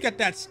hat on, you got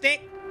that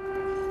stick.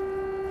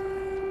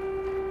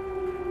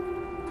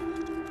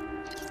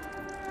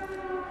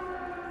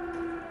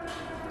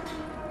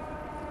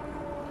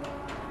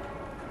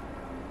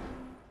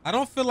 I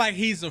don't feel like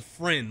he's a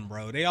friend,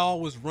 bro. They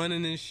always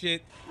running and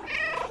shit.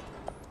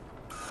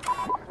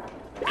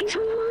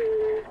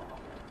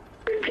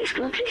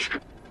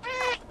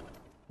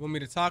 Want me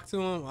to talk to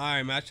him? All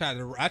right, man.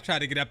 I tried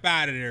to get up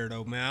out of there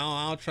though, man.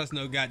 I don't trust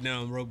no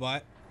goddamn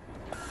robot.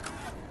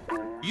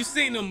 You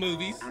seen them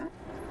movies?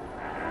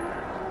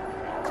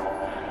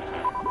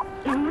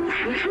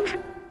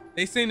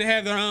 They seem to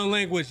have their own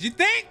language. You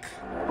think?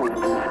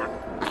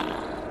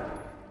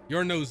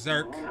 You're no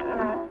Zerk.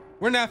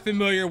 We're not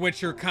familiar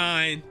with your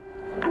kind.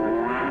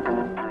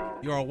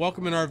 You are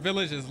welcome in our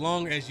village as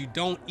long as you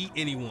don't eat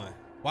anyone.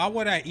 Why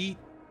would I eat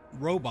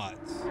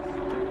robots?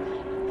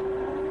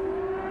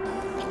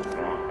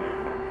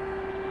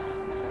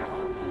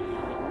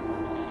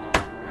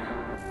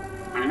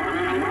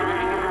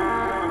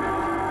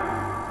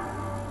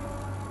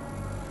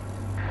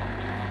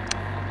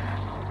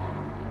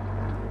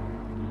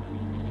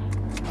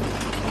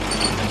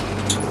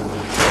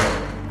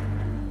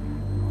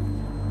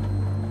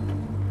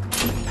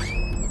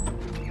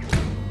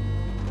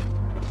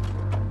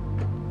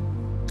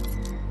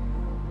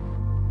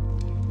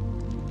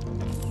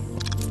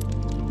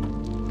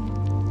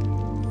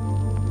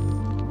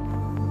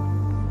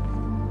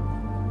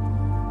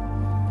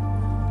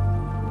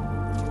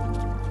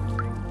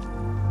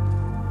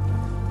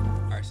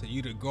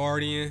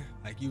 Guardian,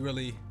 like you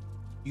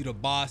the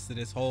boss of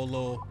this whole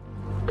little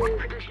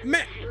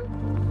man.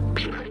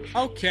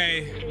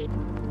 Okay,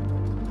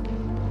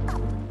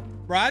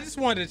 bro, I just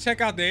wanted to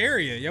check out the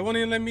area. Y'all won't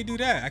even let me do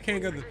that. I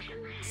can't go to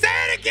say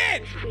it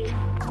again.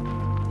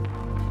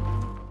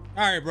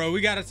 All right, bro,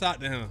 we gotta talk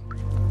to him.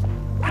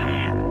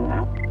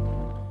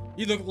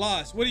 You look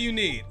lost. What do you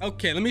need?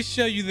 Okay, let me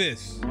show you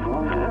this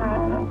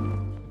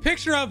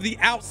picture of the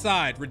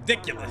outside.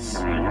 Ridiculous.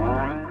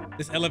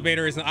 This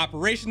elevator isn't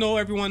operational.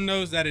 Everyone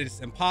knows that it is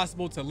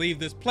impossible to leave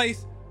this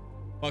place,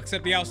 well,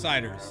 except the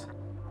outsiders.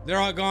 They're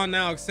all gone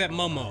now except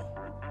Momo.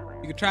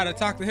 You can try to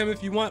talk to him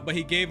if you want, but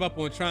he gave up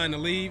on trying to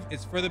leave.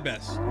 It's for the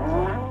best.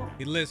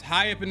 He lives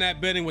high up in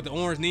that building with the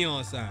orange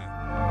neon sign.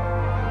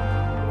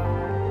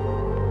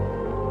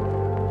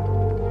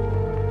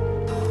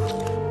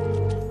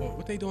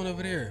 What they doing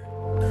over there?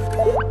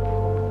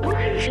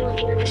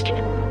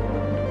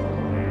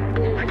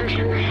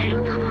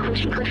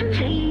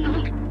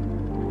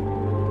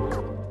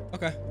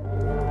 Okay.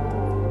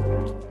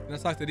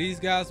 Let's talk to these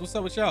guys. What's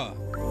up with y'all?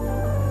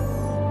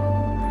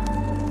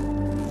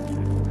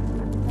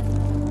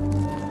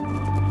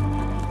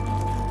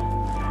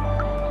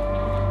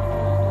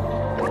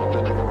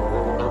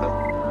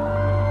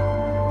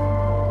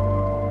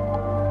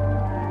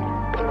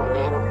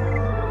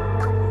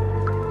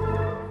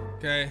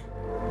 Okay.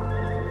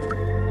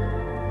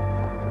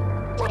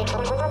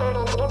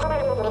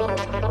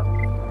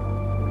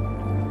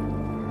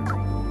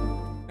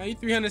 Now you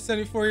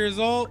 374 years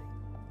old?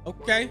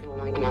 Okay.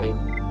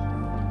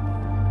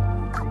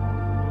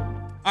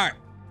 All right.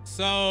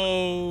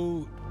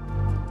 So,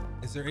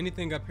 is there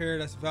anything up here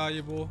that's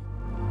valuable?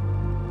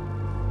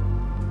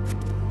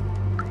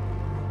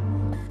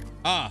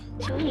 Ah.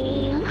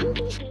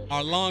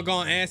 Our long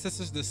gone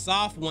ancestors, the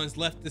soft ones,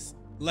 left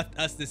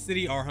us the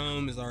city. Our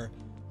home is our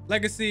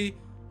legacy.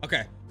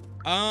 Okay.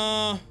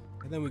 And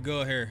then we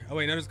go here. Oh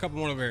wait, no, there's a couple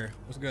more over here.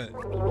 What's good?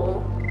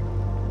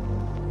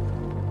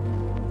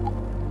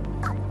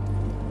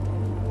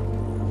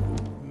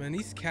 Man,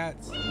 these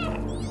cats. All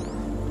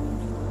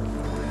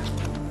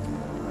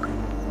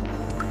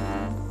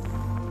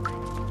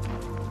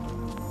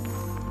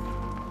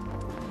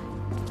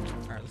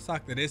right, let's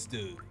talk to this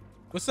dude.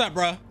 What's up,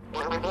 bro?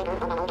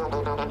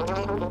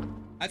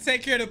 I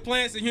take care of the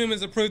plants and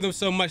humans improve them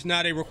so much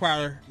now they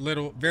require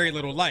very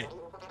little light.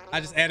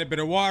 I just add a bit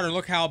of water and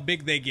look how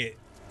big they get.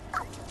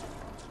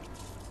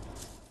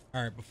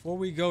 All right, before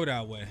we go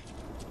that way,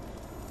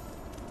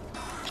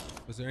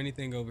 was there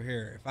anything over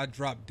here? If I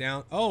drop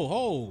down,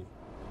 oh,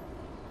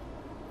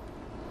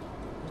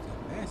 what's a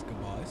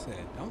basketball? It said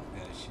dunk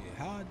that shit.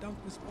 How I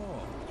dunk this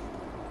ball?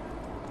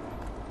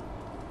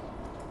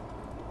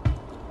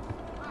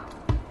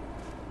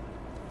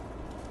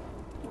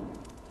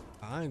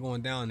 I ain't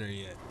going down there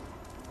yet.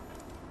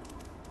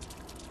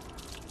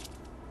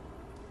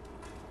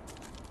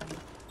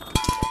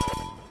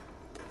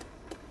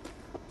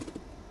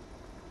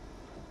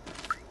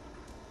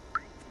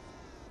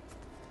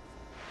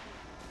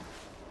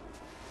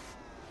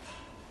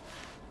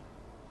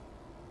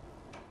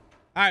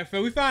 All right,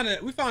 Phil, we found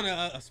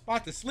a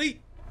spot to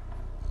sleep.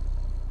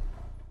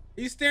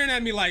 He's staring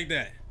at me like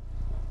that.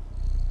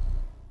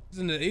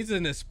 He's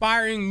an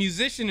aspiring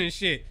musician and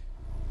shit.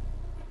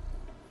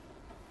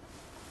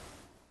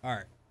 All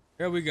right,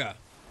 here we go.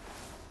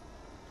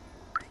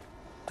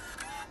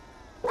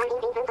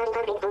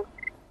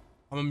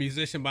 I'm a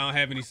musician, but I don't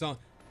have any songs.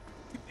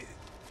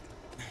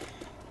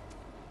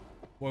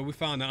 Boy, we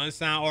found the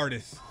unsigned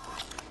artist.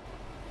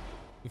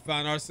 We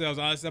found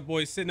ourselves. That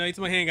boy sitting there. He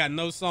told me he ain't got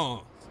no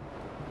songs.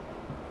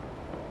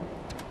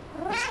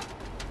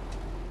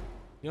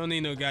 You don't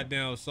need no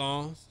goddamn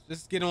songs.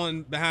 Just get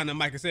on behind the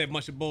mic and say a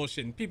bunch of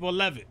bullshit, and people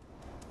love it.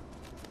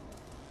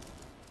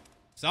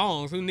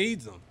 Songs, who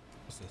needs them?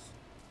 What's this?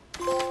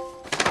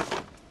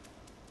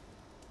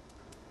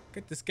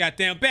 Get this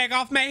goddamn bag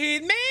off my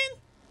head,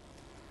 man.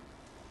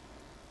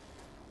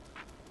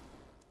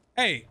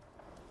 Hey,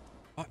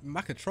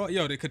 my control,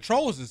 yo, the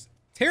controls is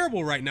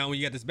terrible right now when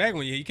you got this bag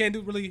on you. You can't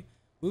really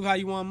move how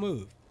you want to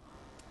move.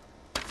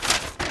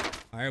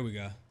 All right, here we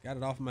go. Got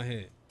it off my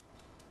head.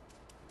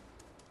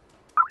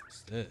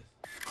 What's this?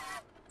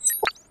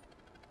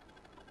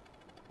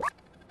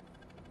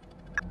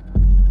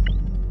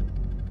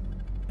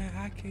 Man,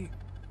 I can't.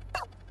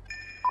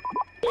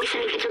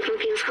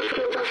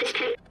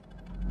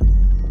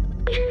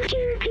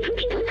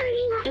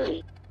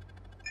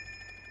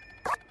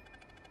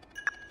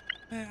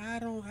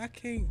 Man, I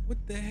can't. What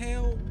the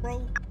hell,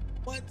 bro?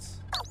 What?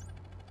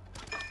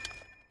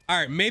 All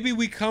right, maybe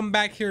we come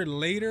back here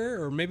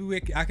later, or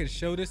maybe I could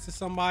show this to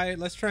somebody.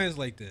 Let's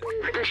translate this.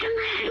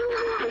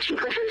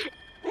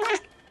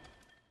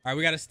 All right,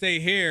 we gotta stay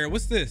here.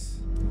 What's this?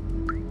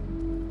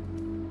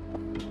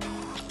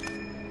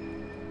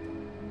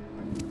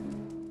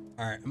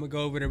 All right, I'm gonna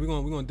go over there. We're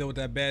gonna deal with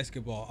that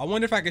basketball. I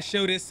wonder if I can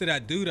show this to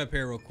that dude up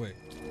here real quick.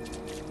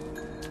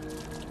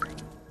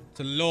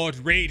 To Lord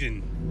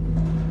Raiden.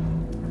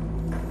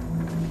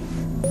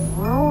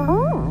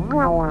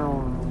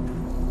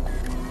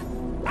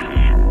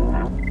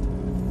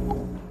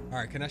 All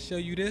right, can I show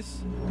you this?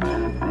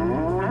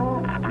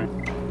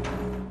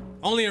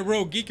 Only a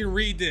real geek can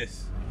read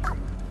this.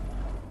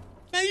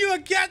 Man, you a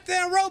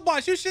goddamn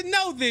robot. You should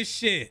know this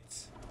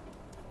shit.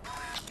 A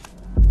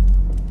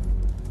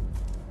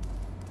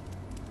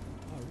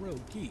real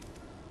geek.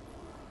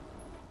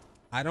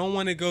 I don't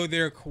want to go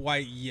there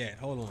quite yet.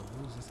 Hold on.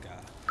 Who's this guy?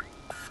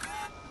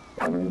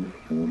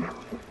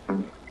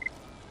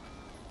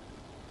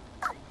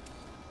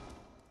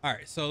 All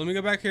right, so let me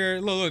go back here.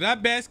 Look,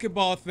 that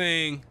basketball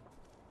thing.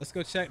 Let's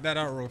go check that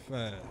out real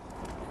fast.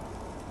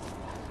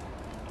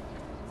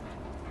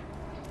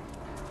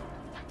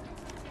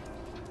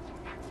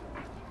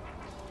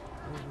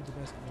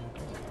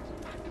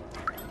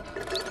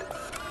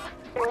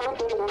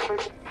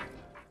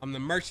 I'm the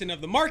merchant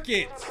of the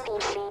market.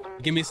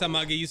 Give me something,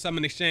 I'll give you something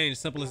in exchange.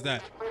 Simple as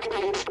that.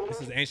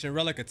 This is an ancient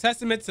relic, a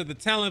testament to the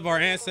talent of our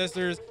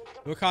ancestors.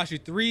 It will cost you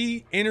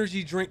 3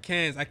 energy drink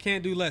cans. I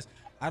can't do less.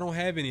 I don't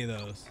have any of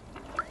those.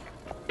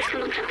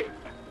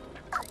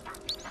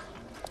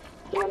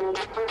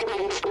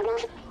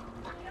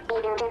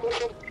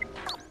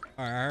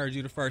 All right, I heard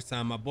you the first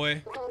time, my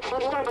boy.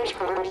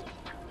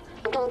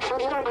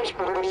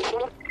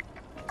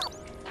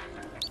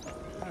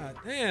 God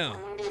damn.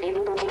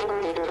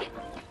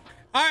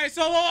 All right,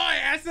 so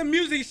that's a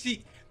music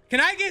sheet. Can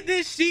I get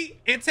this sheet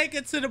and take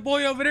it to the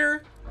boy over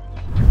there?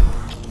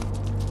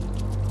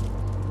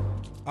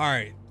 All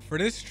right, for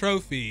this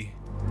trophy,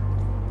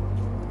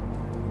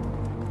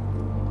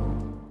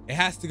 it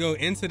has to go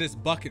into this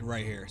bucket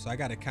right here. So I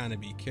got to kind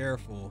of be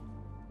careful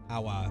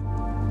how I, you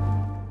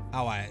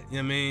know what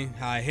I mean?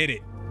 How I hit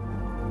it.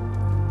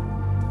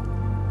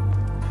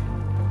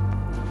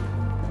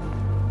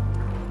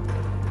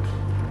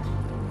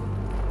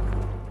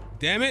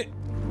 Damn it.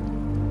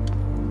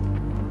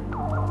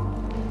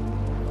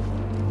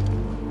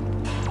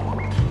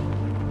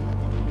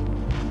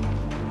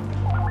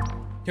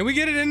 Can we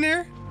get it in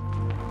there?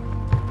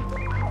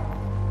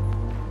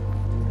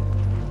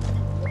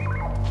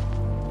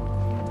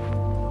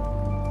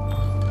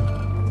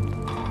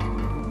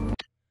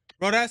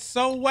 Bro, that's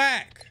so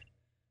whack.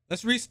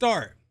 Let's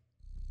restart.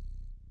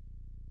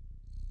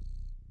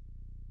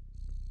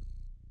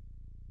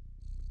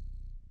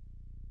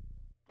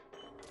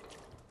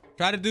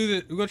 Try to do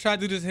this. We're gonna try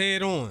to do this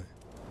head on.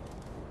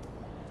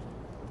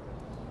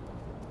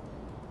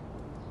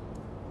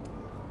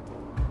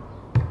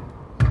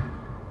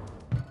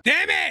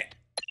 Damn it!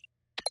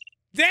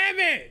 Damn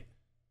it!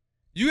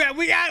 We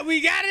gotta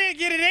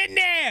get it in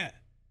there.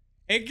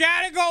 It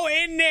gotta go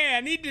in there.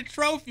 I need the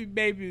trophy,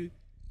 baby.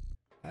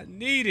 I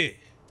need it.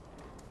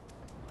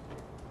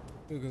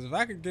 Because if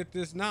I could get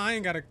this now, I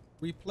ain't gotta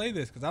replay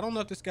this because I don't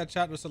know if this got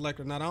chapter select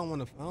or not. I don't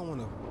wanna fool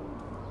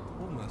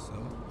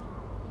myself.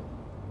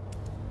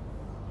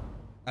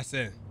 That's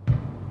it.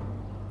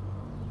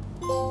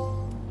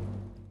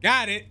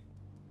 Got it.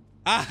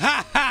 Ah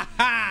ha ha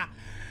ha.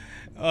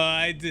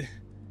 I did.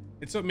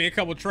 It took me a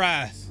couple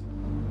tries.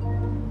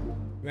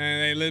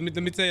 Man, hey, let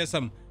me tell you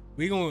something.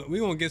 We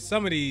gonna get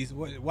some of these.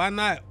 Why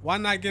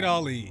not get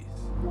all these?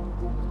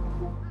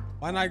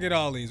 Why not get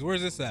all these?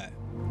 Where's this at?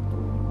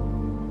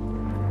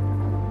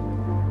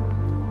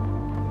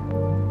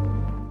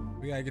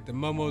 gotta get to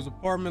Momo's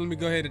apartment. Let me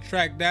go ahead and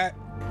track that.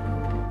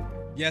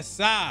 Yes,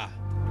 sir.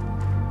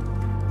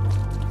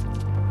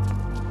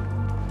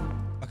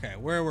 Okay,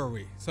 where were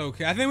we? So,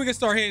 okay, I think we can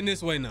start heading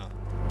this way now.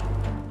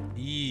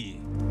 Yeah.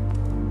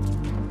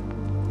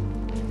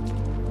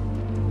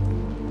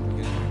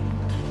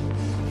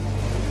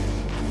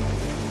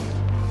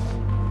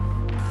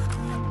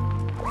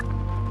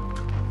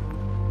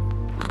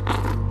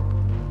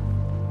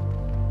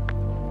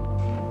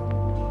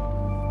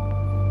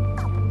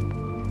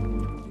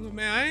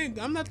 Man,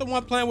 I'm not the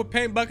one playing with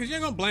paint buckets. You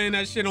ain't gonna blame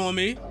that shit on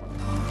me.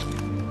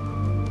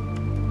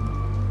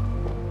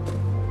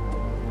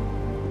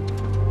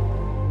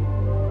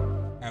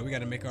 We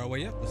gotta make our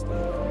way up this time.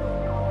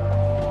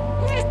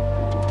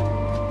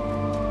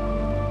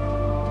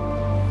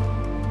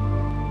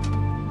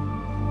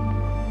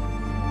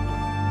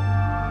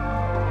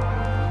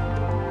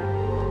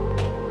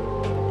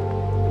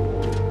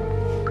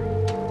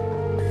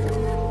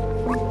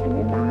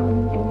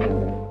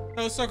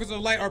 Those circles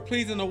of light are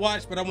pleasing to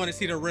watch, but I want to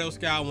see the real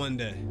sky one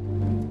day.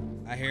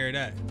 I hear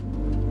that.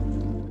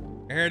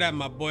 I hear that,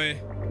 my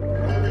boy. All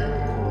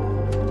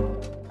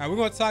right, we're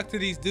gonna talk to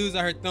these dudes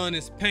out here throwing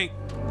this paint.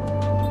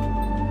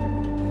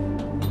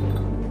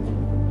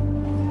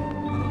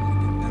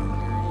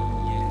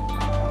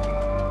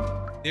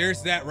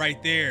 There's that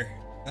right there.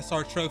 That's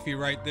our trophy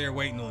right there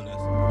waiting on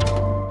us.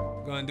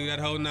 We're gonna do that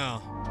hole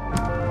now.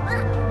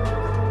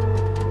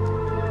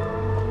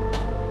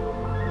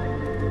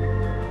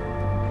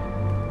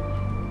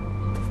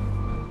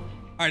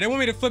 All right, they want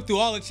me to flip through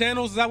all the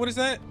channels. Is that what it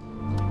said?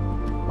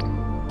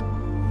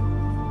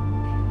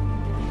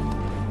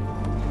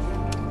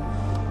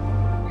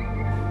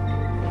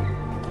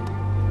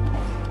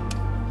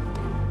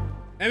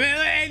 Hey man,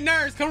 hey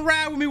nerds, come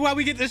ride with me while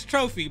we get this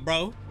trophy,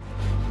 bro.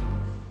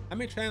 How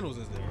many channels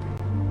is there?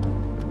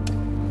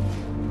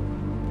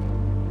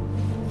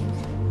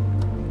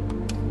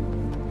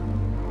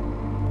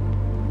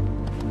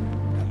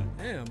 God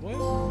damn, boy.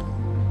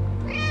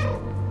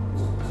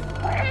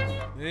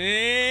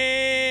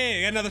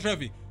 Hey, got another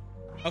trophy.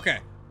 Okay.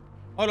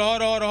 Hold on.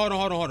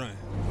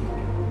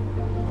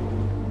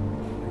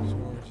 Make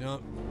sure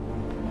jump.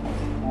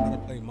 How to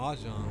play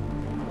mahjong.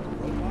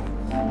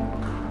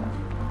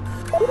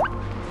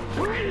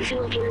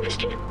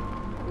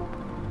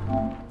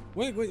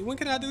 Wait, when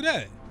can I do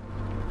that?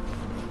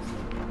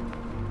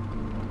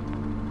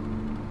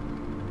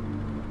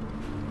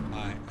 All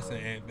right, that's an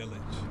ant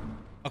village.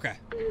 Okay.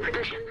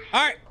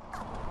 All right.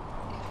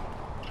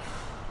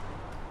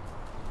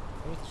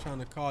 I was trying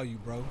to call you,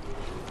 bro.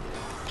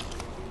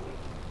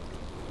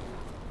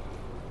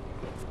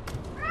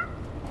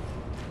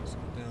 Let's go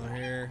down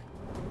here.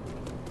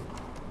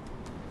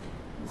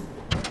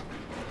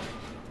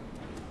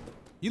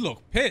 You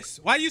look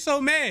pissed. Why are you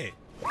so mad?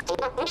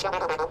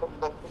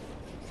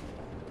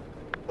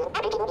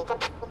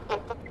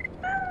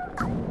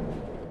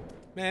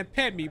 Man,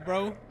 pet me,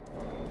 bro.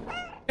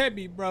 Pet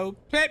me, bro.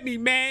 Pet me,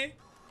 man.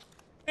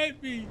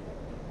 Pet me.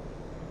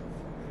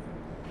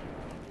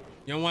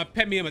 You don't want to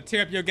pet me? I'm gonna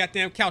tear up your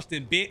goddamn couch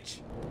then,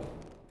 bitch.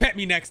 Pet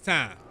me next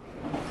time.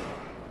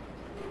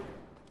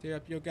 Tear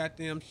up your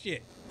goddamn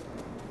shit.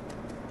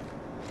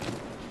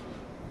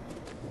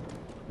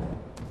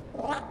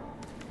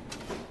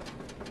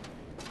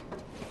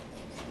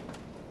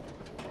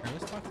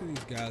 Let's talk to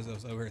these guys that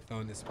was over here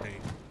throwing this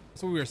paint.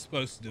 That's what we were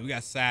supposed to do. We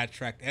got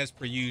sidetracked as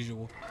per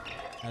usual.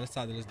 All right, let's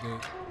talk to this dude.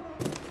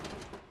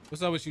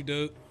 What's up with you,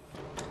 dude?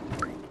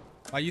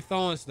 Why you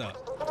throwing stuff?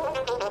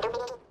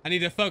 I need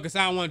to focus.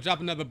 I don't want to drop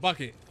another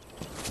bucket.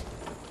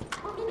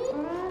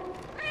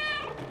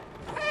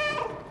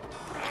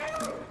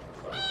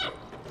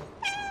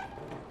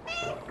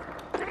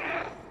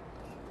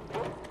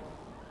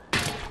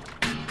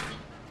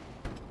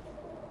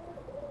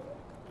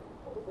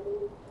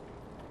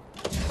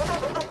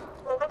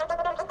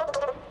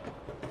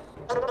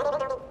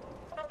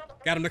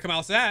 Got him to come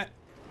outside.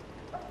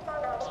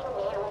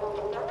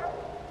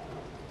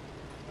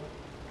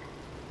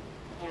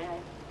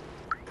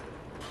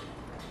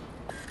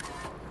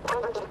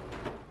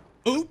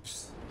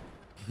 Oops.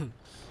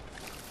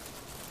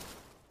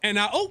 And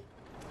now, oh.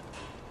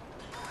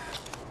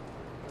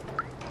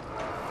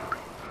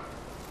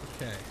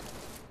 Okay.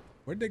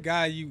 Where'd the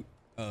guy you,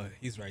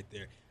 he's right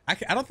there. I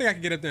don't think I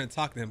can get up there and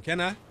talk to him,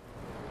 can I?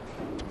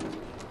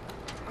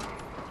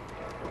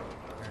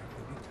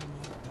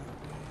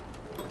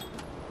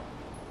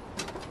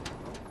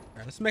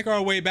 Let's make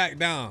our way back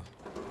down.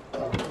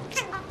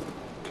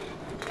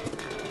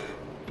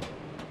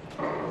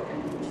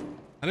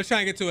 I'm just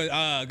trying to get to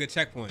a good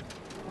checkpoint.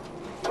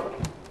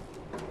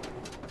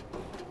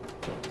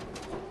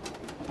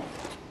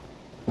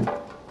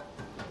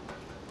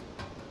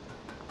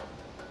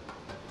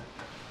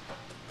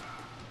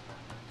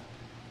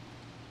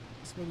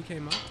 That's where we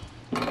came out.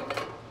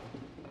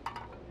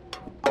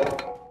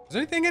 Is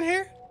there anything in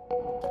here?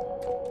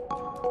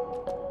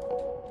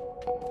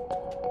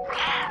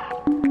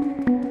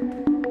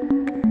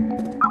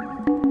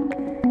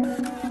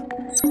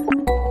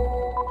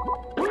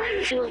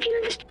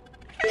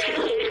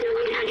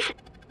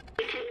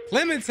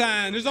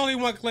 Clementine. There's only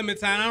one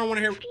Clementine. I don't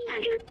want to hear.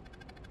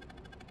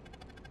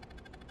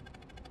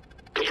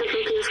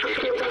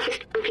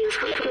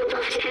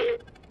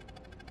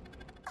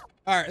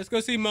 All right, let's go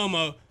see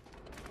Momo.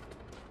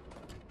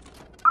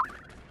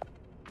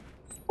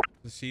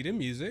 Let's see the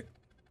music.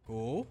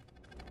 Cool.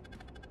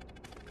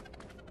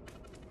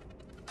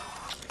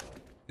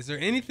 Is there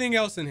anything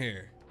else in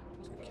here?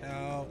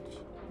 Couch.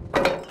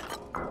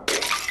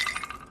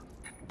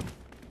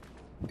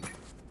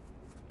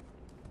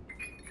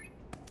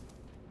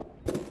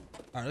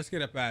 All right, let's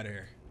get up out of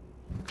here.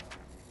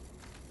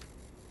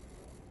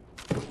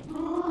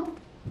 All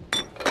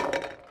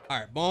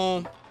right,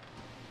 boom.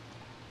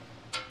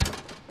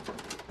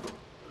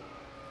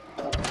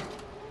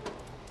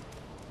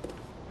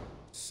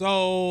 So,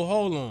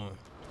 hold on.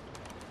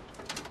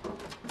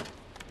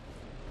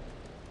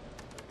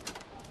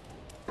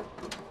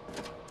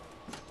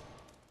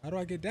 How do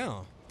I get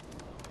down?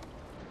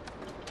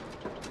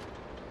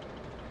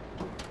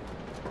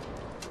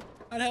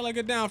 How the hell I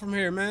get down from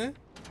here, man?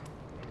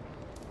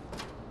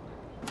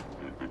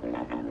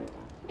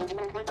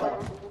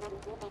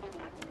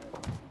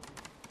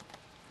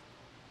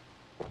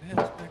 What the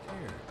hell's back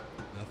here?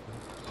 Nothing.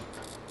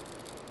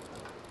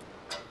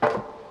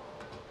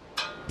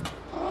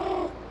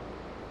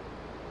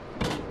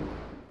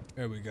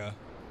 There we go. All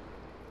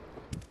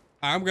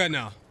right, I'm good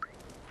now.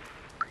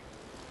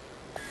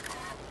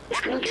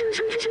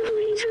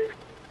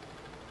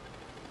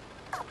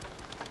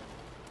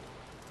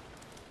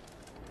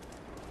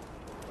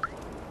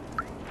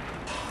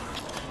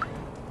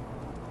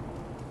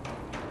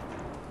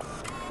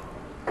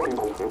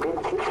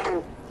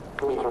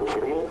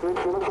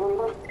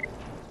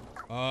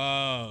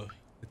 Oh,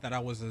 I thought I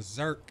was a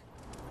Zerk.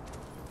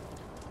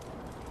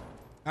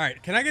 All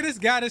right, can I get this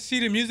guy to see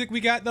the music we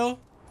got though?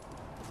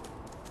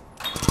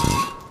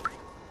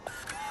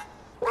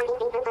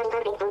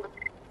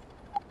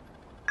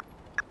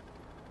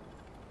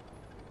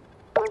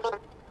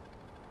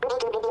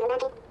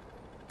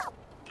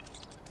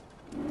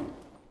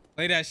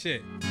 Play that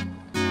shit.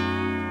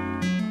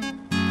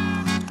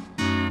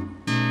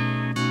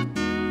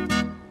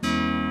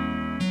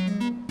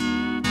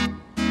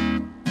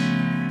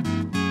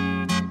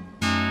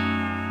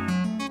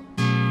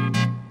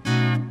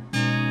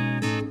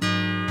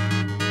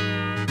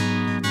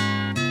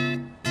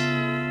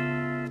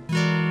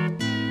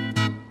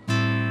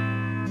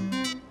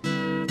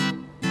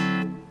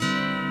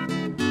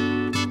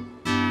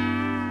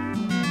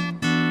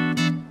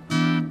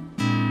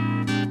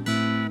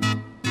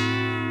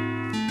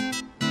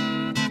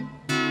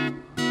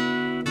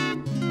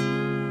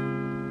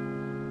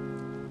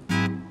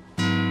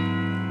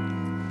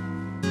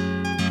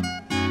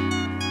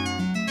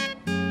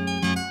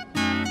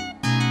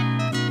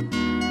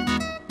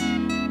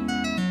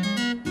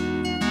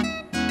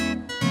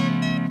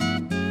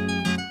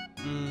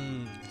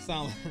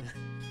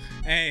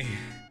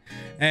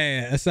 Hey,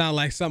 it sounds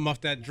like something off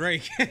that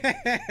Drake.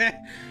 The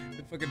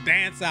fucking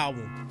dance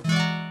album.